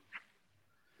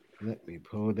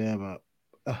up.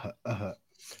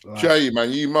 Right. Jay,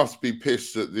 man, you must be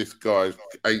pissed that this guy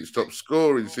ain't stopped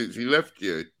scoring since he left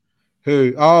you.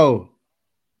 Who? Oh,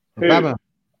 Obama.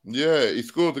 Yeah, he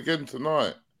scored again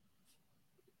tonight.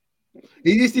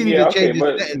 He just needed to change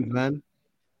his settings, man.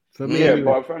 For me,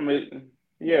 but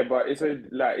it's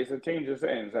a change of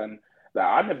settings, and Like,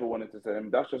 I never wanted to sell him.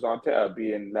 That's just Arteta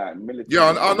being like military. Yeah,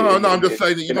 I know. I'm just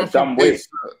saying that you must think this.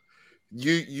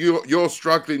 You're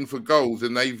struggling for goals,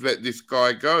 and they've let this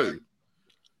guy go.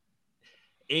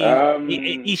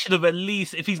 He should have at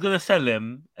least, if he's going to sell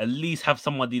him, at least have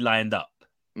somebody lined up.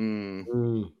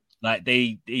 Like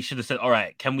they should have said, all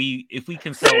right, if we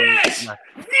can sell him. Yes!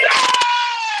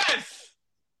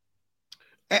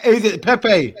 Is it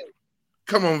Pepe?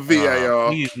 Come on, VAR.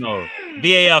 Please, no.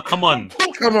 VAR, come on.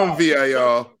 Come on,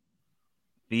 VAR.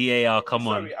 VAR, come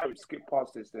on. Sorry, I would skip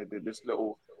past this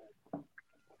little...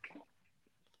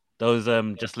 Those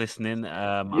just listening,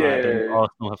 I think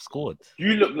Arsenal have scored.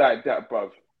 You look like that,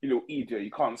 bruv. You little idiot.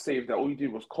 You can't save that. All you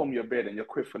did was comb your bed and you're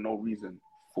quit for no reason.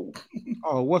 Fool.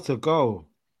 Oh, what a goal.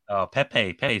 Oh,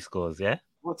 Pepe scores, yeah?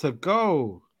 What a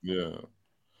goal. Yeah.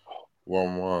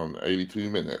 1-1, 82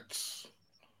 minutes.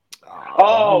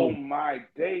 Oh my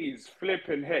days,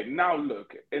 flipping heck. Now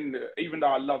look, even though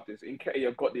I love this,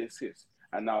 Nketiah got the assist.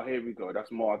 And now here we go.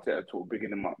 That's more Arteta talk,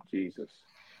 bigging him up. Jesus.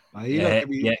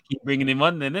 Keep bringing him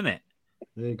on then, innit?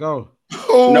 There you go.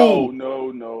 Oh.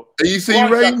 No. Are you seeing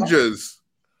Rangers?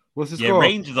 What's the score?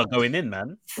 Rangers are going in,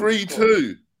 man.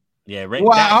 3-2. Yeah,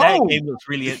 that game looks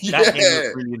really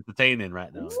entertaining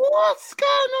right now. What's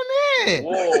going on here?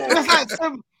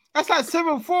 That's like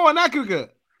 7-4 in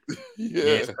aggregate. Yeah,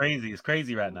 it's crazy. It's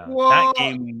crazy right now. What? That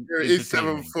game is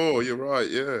 7-4. You're right.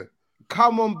 Yeah.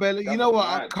 Come on, Bellingham. You know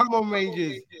what? Come on,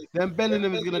 Rangers. Then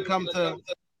Bellingham is gonna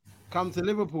come to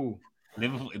Liverpool.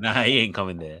 Nah, he ain't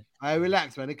coming there. I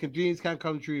relax, man. Dreams can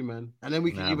come true, man. And then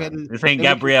we can give Henderson. This ain't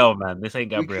Gabriel, man. This ain't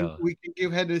Gabriel. We can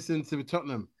give Henderson to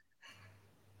Tottenham.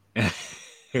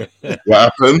 What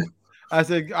happened? I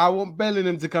said I want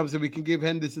Bellingham to come so we can give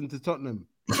Henderson to Tottenham.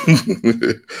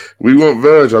 We want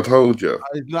Verge. I told you.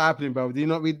 It's not happening, bro. Do you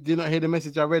not hear the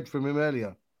message I read from him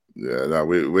earlier? Yeah, no,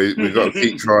 we got to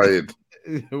keep trying.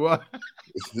 What?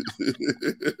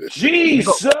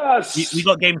 Jesus! We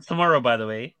got games tomorrow, by the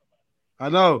way. I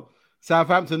know.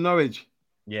 Southampton, Norwich.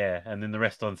 Yeah, and then the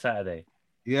rest on Saturday.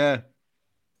 Yeah.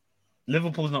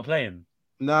 Liverpool's not playing.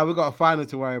 No, we got a final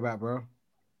to worry about, bro.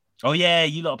 Oh yeah,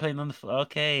 you lot are playing on the.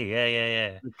 Okay,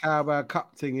 yeah. The Carabao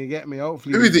Cup thing, you get me?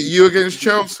 Hopefully. Who is it? You against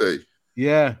Chelsea?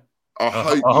 Yeah.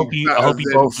 I hope you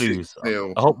both lose.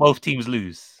 I hope both teams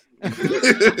lose.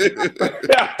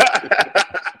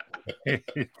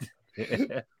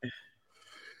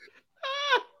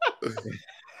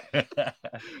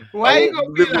 Why you got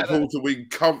Liverpool to win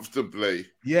comfortably?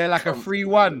 Yeah, like a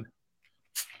 3-1.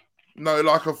 No,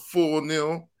 like a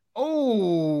 4-0.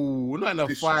 Oh, not enough.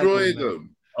 Destroy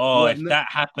them. Oh, if that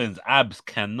happens, Abs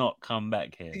cannot come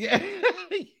back here. Yeah.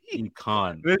 He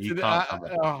can't. Listen,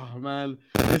 oh man,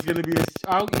 it's gonna be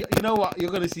you know what?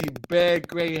 You're gonna see bare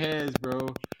grey hairs, bro.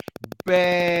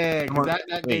 Bare.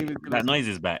 That game is that noise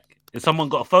is back. Has someone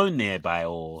got a phone nearby,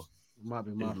 or might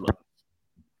be my phone?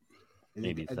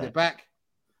 Maybe is it back?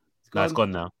 It's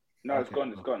gone now. No, it's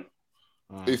gone. It's gone.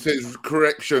 It says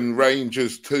correction.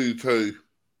 Rangers 2-2.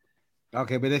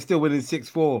 Okay, but they're still winning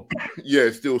 6-4. Yeah,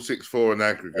 still 6-4 in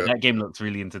aggregate. That game looks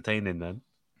really entertaining, then.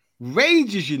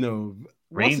 Rangers, you know.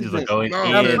 Rangers are going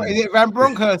in. Is it Van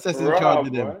Bronckhorst that's in charge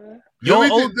of them?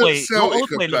 Your old boy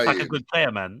looks like a good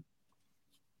player, man.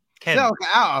 Ken. Celtic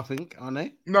out, I think, aren't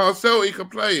they? No, Celtic are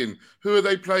playing. Who are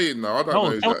they playing now? I don't know.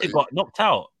 No, Celtic got knocked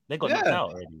out. They got knocked out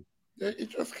already. Yeah, it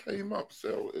just came up,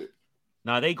 Celtic.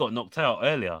 No, they got knocked out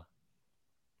earlier.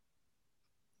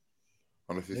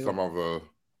 Unless it's some other...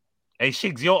 Hey,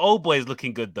 Shigs, your old boy is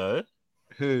looking good, though.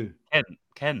 Who?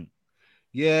 Ken.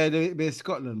 Yeah, they're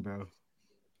Scotland, bro.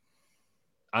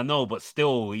 I know, but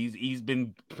still, he's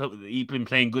been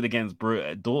playing good against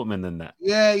Dortmund and that.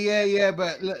 Yeah,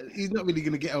 but look, he's not really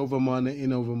gonna get over Mane,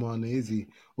 is he?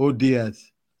 Or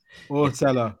Diaz, or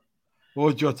Salah,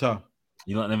 or Jota.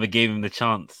 You not never gave him the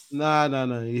chance. No.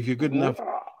 If you're good enough,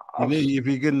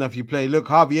 you play. Look,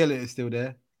 Harvey Elliott is still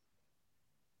there.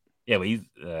 Yeah, but he's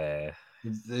there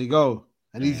you go,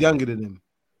 and he's younger than him.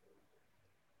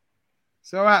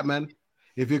 It's all right, man.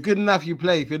 If you're good enough, you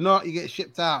play. If you're not, you get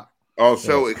shipped out. Oh,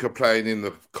 Celtic are playing in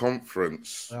the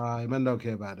conference. Man don't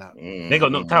care about that. They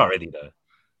got knocked out already, though.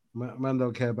 Man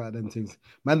don't care about them things.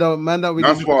 Man don't really.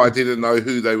 That's why I didn't know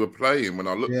who they were playing when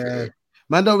I looked at it.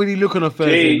 Man don't really look on a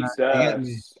Thursday night. You get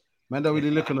me? Man don't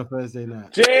really look on a Thursday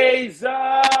night.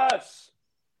 Jesus!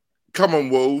 Come on,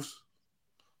 Wolves.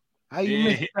 How you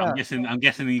missed that? I'm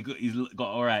guessing he's got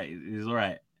all right. He's all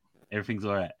right. Everything's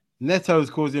all right. Neto's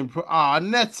causing.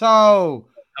 Neto!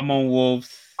 Come on,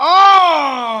 Wolves.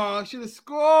 Oh, I should have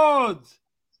scored.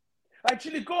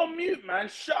 Actually, go on mute, man.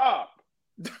 Shut up.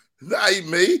 That ain't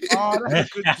me. Oh,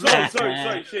 that's a good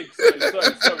sorry, Shake. Sorry.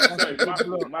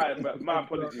 My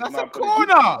apologies. That's a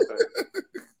corner.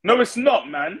 No, it's not,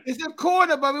 man. It's a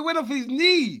corner, but we went off his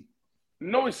knee.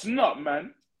 No, it's not,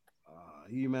 man.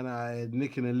 You man are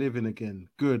nicking a living again.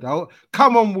 Good.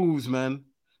 Come on, Wolves, man.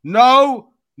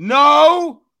 No. Please,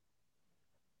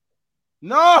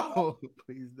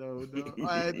 no.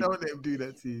 I don't let him do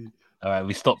that to you. All right,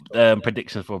 we stopped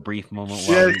predictions for a brief moment.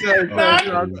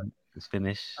 It's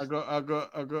finished. I got.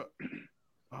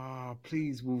 Oh,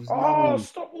 please, Wolves. Oh, no.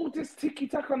 stop all this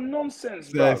tiki-taka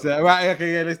nonsense, bro. So, right,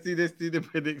 okay, yeah, let's do the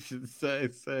predictions. So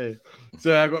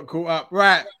I got caught up.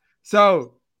 Right,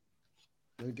 so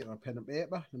let me get my pen and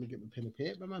paper.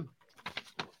 Man.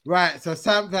 Right, so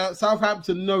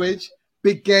Southampton, Norwich,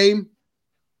 big game.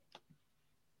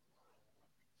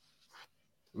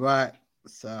 Right,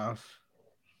 South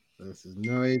versus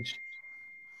Norwich.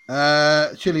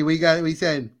 Chile, we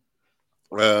saying?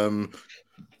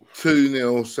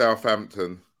 2-0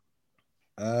 Southampton.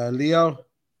 Leo?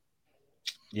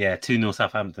 Yeah, 2-0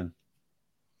 Southampton.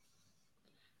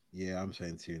 Yeah, I'm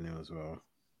saying 2-0 as well.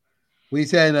 What are you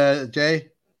saying,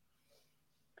 Jay?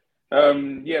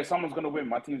 Yeah, someone's going to win.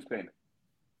 My team's playing.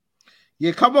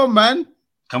 Yeah, come on, man.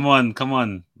 Come on.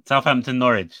 Southampton,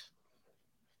 Norwich.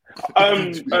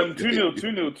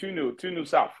 2-0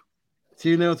 South.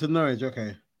 2-0 to Norwich,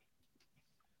 okay.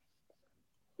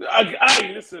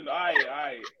 Listen.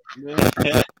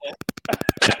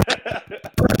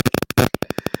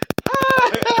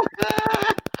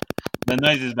 The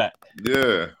noise is back.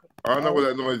 Yeah, I know what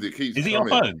that noise it keeps. Is it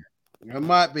coming. your phone? It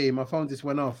might be. My phone just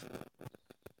went off.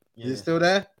 Yeah. Is it still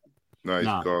there? No, it's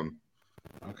gone.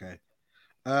 Okay.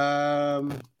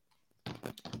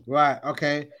 Right.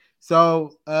 Okay.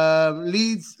 So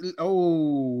Leeds.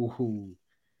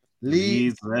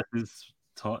 Leeds versus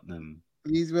Tottenham.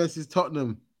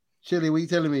 Chile, what are you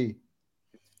telling me?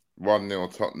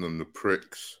 1-0 Tottenham, the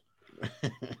pricks.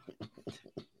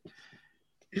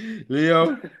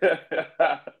 Leo?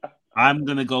 I'm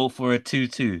going to go for a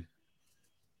 2-2.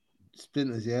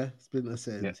 Splinters, yeah? Splinter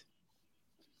settings.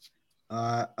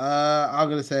 Yeah. I'm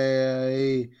going to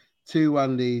say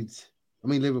 2-1 Leeds.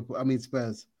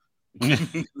 Spurs.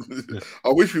 I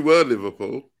wish we were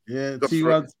Liverpool. Yeah,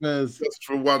 2-1 Spurs. Just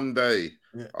for one day.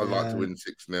 Yeah, I'd like to win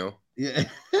 6-0. Yeah.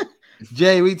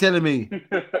 Jay, what are you telling me?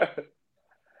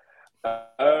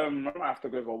 I might have to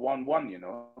go for 1-1, you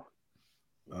know.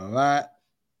 All right.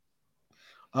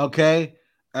 Okay.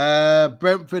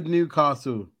 Brentford,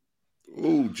 Newcastle.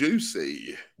 Oh,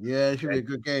 juicy. Yeah, it should be a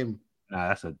good game. Nah,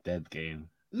 that's a dead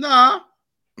game. Nah,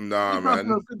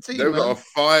 man. They've got a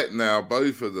fight now,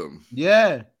 both of them.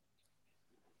 Yeah.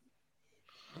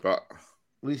 But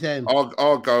what are you saying?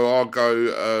 I'll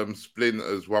go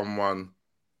Splinters 1-1.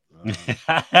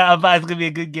 I bet it's gonna be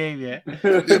a good game, yeah.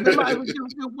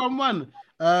 1-1.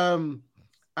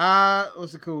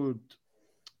 What's it called?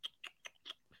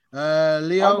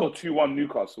 Leo. I'll go 2-1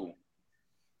 Newcastle.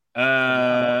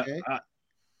 Okay.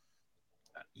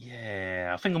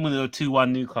 Yeah, I think I'm gonna go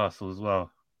 2-1 Newcastle as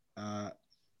well.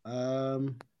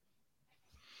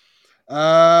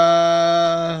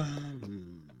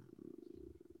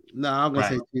 No, I'm gonna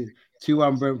say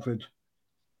 2-1 Brentford.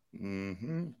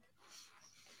 Mm-hmm.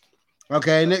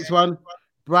 Okay, next one.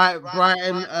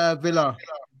 Brighton, Villa.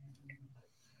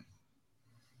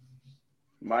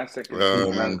 My second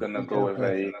team, I'm gonna go with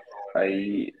a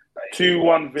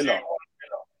 2-1 Villa.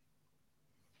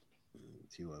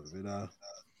 2-1 Villa.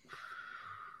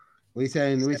 What are you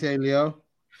saying, Leo?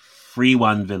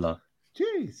 3-1 Villa.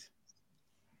 Jeez.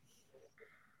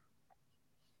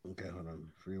 Okay, hold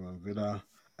on. 3-1 Villa.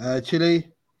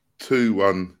 Chile?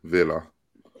 2-1 Villa.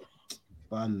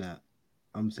 Fun that.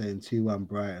 I'm saying 2-1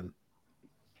 Brighton.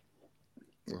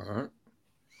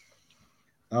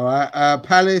 All right.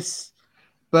 Palace,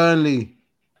 Burnley.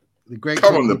 The great.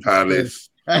 Come on, the Palace.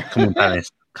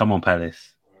 Come on,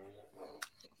 Palace.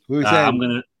 What are we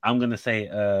saying? I'm gonna say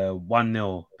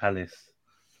 1-0 Palace.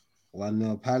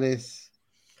 1-0 Palace.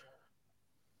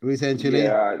 What are we saying, Chile?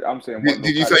 Yeah, I'm saying 1-0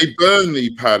 Did you say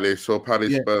Burnley Palace or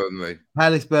Palace Burnley?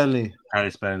 Palace Burnley.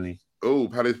 Palace Burnley. Oh,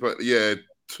 Palace Burnley. Yeah,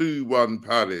 2-1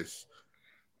 Palace.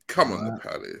 Come on, the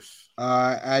Palace.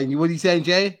 And what are you saying,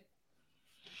 Jay?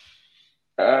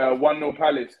 1-0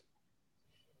 Palace.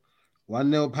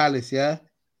 1-0 Palace, yeah?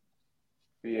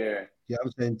 Yeah. Yeah,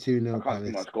 I'm saying 2-0 Palace. I can't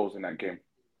see much goals in that game.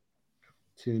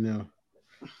 2-0.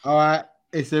 All right.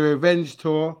 It's a revenge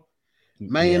tour.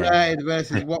 Man United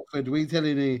versus Watford. What are you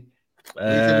telling me?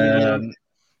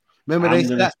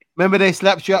 Remember they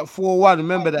slapped you up 4-1.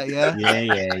 Remember that, yeah?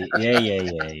 Yeah.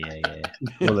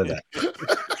 All of that.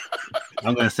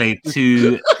 I'm gonna say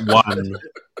 2-1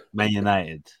 Man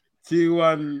United.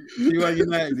 2-1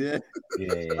 United, yeah?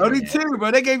 Yeah. Only 2,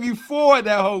 bro. They gave you 4 at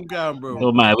their home ground, bro.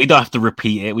 Oh man, we don't have to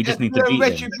repeat it. We just need to beat them.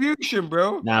 Retribution,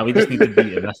 bro. Nah, we just need to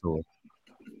beat them. That's all.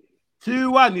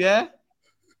 2-1, yeah.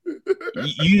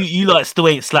 You like still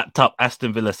ain't slapped up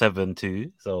Aston Villa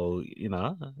 7-2, so you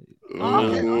know.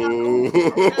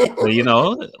 So, you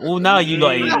know, well now you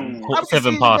lot ain't put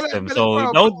 7 past them.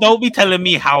 So don't be telling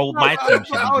me how my team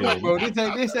should be doing. Bro,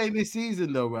 this ain't this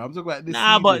season though, bro. I'm talking about this.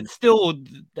 Nah, season.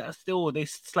 but still they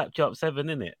slapped you up 7,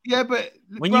 innit? Yeah, but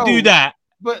when you do that,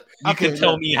 but you can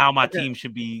tell me how my team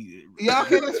should be. Yeah,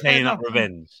 okay, that's playing up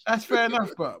revenge. That's fair enough,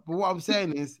 but what I'm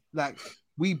saying is like.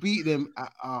 We beat them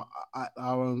at our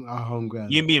home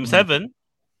ground. You didn't beat them 7.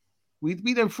 We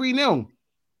beat them 3-0.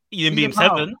 You didn't beat them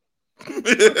 7.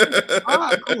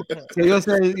 Right, cool. So you're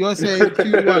saying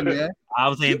 2-1, yeah? I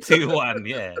was saying 2-1,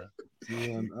 yeah.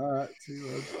 2-1. All right,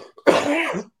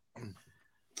 2-1.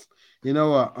 You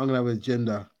know what? I'm gonna have a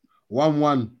gender.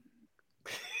 1-1.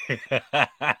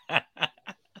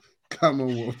 Come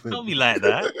on, Watford. Don't be like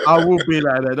that. I will be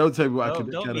like that. Don't tell me what I can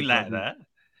do. Don't be like that.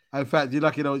 In fact, you're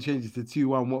lucky don't change it to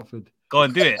 2-1 Watford. Go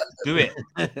on, do it. Do it.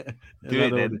 Do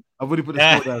it then. I've already put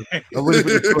the score down.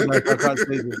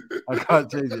 I can't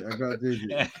change it.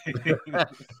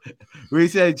 What are you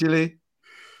saying, Chile?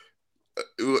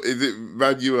 Is it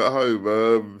Man U at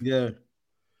home? Yeah.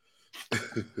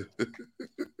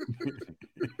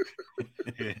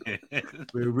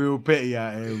 We're real petty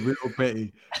out here. Real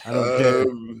petty. I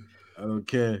don't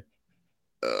care.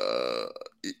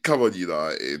 Come on,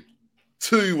 United.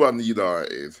 2-1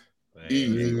 United.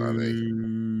 Easy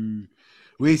money.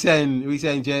 We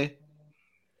saying, Jay?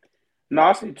 No,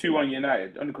 I say 2-1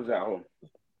 United, only because at home.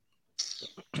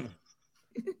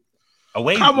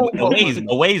 Away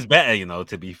is better, you know,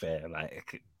 to be fair.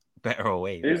 Like, better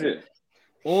away. Is it?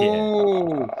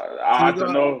 Oh. I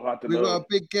don't know. We got a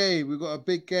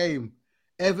big game.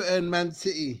 Everton, Man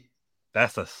City.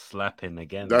 That's a slapping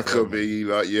again. That could be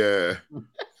like, yeah.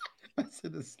 I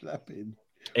said a slapping.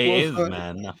 It is,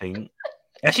 man. I think.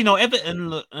 Actually, no. Everton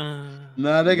look.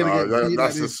 Nah, they're gonna get.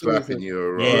 That's a slapping.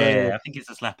 You're right. Yeah, I think it's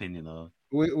a slapping. You know.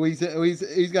 Who's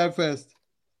going first?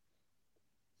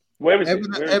 Where is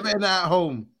Everton at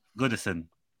home. Goodison.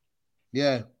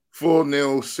 Yeah.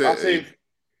 4-0 City. I'll say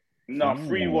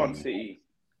 3-1 City.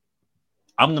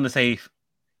 I'm gonna say.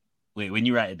 Wait, when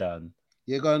you write it down.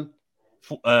 Yeah, go on.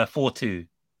 4-2.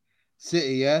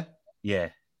 City, yeah. Yeah.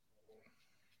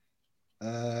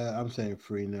 I'm saying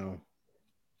 3-0.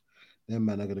 Them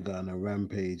man are gonna go on a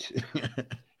rampage,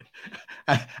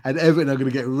 and Everton are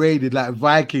gonna get raided like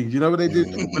Vikings. You know what they do?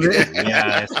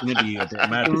 Yeah, it's gonna be a bit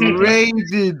mad.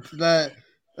 Raided like.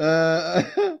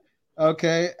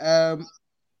 Okay.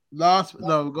 We've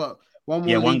got one more.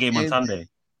 Yeah, one game on Sunday.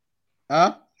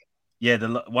 Huh? Yeah,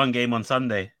 the one game on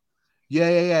Sunday.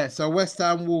 Yeah. So West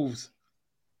Ham Wolves.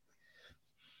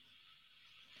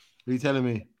 What are you telling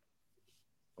me?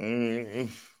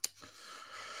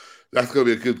 That's gonna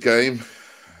be a good game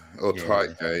or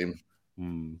tight game.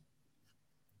 I'm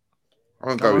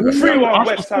going with 3-1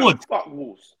 West Ham. Fuck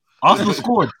Wolves. Arsenal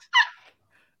scored.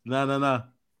 No.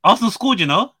 Arsenal scored, you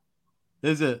know.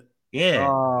 Is it? Yeah.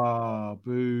 Oh,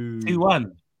 boo.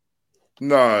 2-1.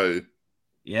 No.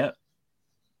 Yep.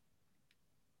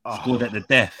 Scored at the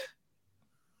death.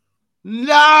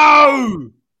 No.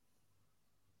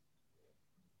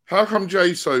 How come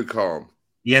Jay's so calm?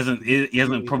 He hasn't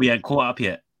probably caught up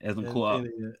yet. He hasn't caught up.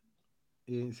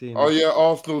 Oh yeah,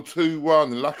 Arsenal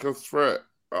 2-1, lack of threat.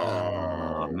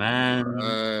 Oh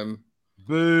man.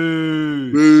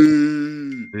 Boo.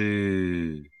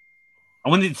 I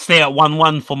wanted to stay at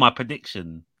 1-1 for my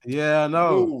prediction. Yeah, I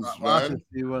know. Wolves,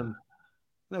 man.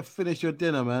 Let's finish your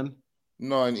dinner, man.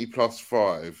 90 plus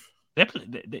 5.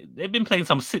 They've been playing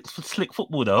some slick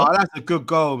football though. Oh, that's a good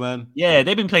goal, man. Yeah,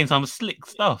 they've been playing some slick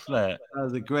stuff. Like. That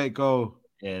was a great goal.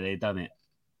 Yeah, they done it.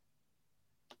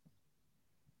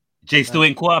 Jay still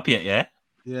ain't caught up yet, yeah?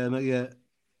 Yeah, not yet.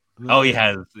 He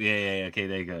has. Yeah. Okay,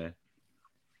 there you go.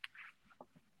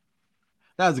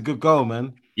 That was a good goal,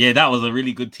 man. Yeah, that was a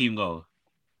really good team goal.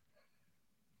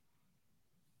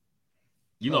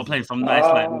 You lot playing some nice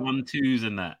 1-2s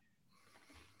and that.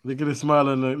 Look at the smile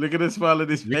on his face. Look at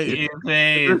his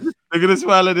face. Look at the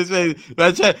smile on his face.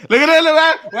 Look at it,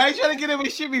 man. Why are you trying to get him a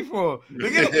shimmy for?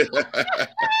 Look at it.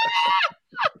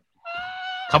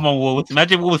 Come on, Wolves.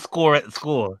 Imagine Wolves score.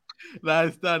 Nah,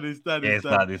 it's done. It's done,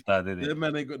 isn't it? The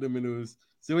man ain't got the minerals.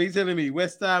 So what are you telling me?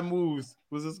 West Ham Wolves.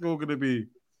 What's the score going to be?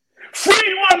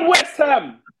 3-1 West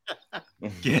Ham.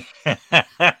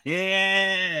 Yeah.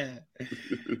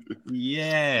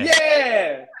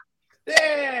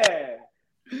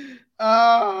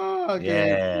 Oh,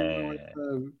 okay.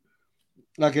 Yeah.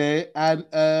 Okay, and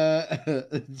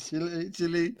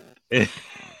Chile.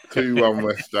 2-1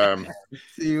 West Ham.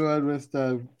 2-1 West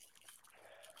Ham.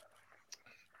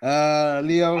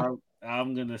 Leo.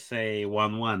 I'm gonna say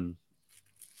 1-1.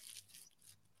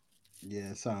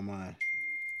 Yeah, so am I.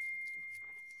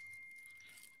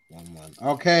 1-1.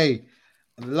 Okay.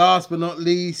 And last but not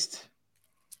least,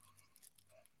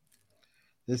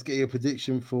 let's get your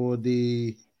prediction for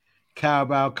the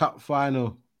Carabao Cup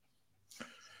final.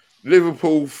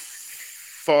 Liverpool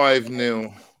 5-0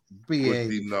 would BA.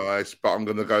 be nice, but I'm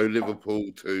going to go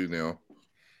Liverpool 2-0.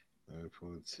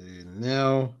 Liverpool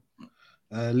 2-0.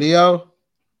 Leo?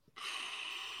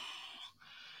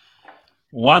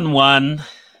 1-1.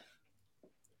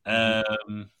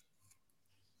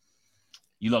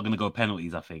 You're not going to go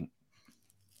penalties, I think.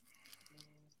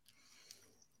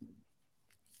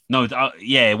 No,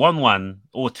 1-1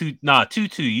 or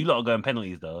 2-2. You lot are going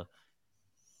penalties though.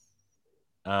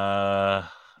 I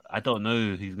don't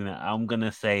know who's gonna. I'm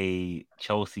gonna say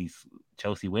Chelsea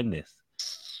win this.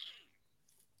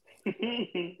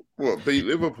 What, beat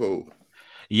Liverpool?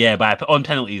 Yeah, but on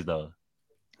penalties though.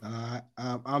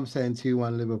 I'm saying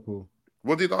 2-1 Liverpool.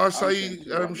 What did I say,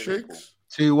 Shiggs?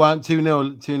 2-1,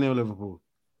 2-0 Liverpool.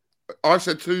 I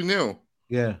said 2-0.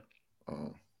 Yeah.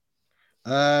 Oh.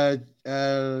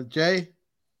 Jay?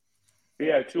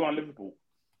 Yeah, 2-1 Liverpool.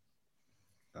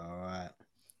 All right.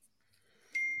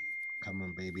 Come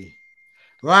on, baby.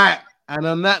 Right. And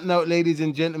on that note, ladies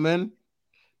and gentlemen,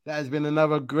 that has been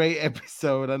another great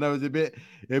episode. I know it's a bit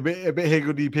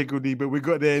higgledy-piggledy, but we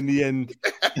got there in the end.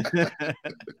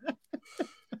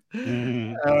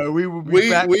 We will be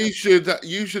back. You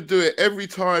should do it every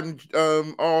time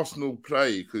Arsenal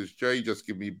play, because Jay just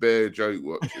give me bare joke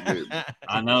watching it.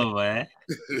 I know, man.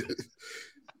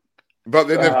 But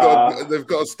then they've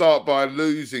got to start by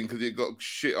losing because it got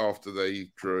shit after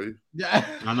they drew. Yeah,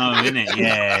 I know, innit?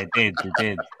 Yeah, it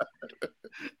did.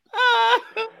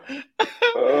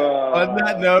 On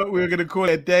that note, we're gonna call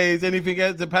it a day. Is anything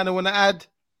else the panel want to add?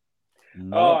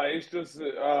 No. It's just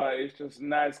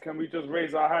nice. Can we just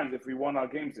raise our hands if we won our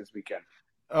games this weekend?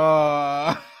 Is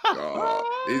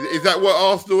that what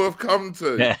Arsenal have come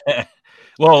to?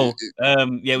 Well,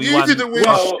 yeah, we won. We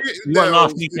won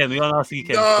last weekend.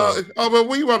 But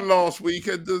we won last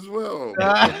weekend as well.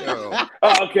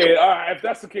 Okay, all right. If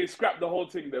that's the case, scrap the whole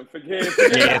thing then. Forget.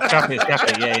 Yeah, scrap it.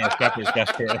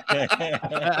 Scrap it.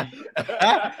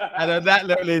 And on that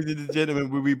note, ladies and gentlemen,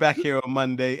 we'll be back here on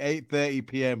Monday, 8:30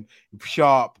 p.m.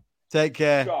 sharp. Take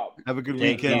care. Have a good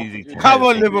weekend. Come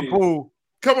on, Liverpool.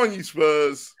 Come on, you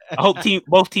Spurs. I hope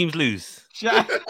both teams lose.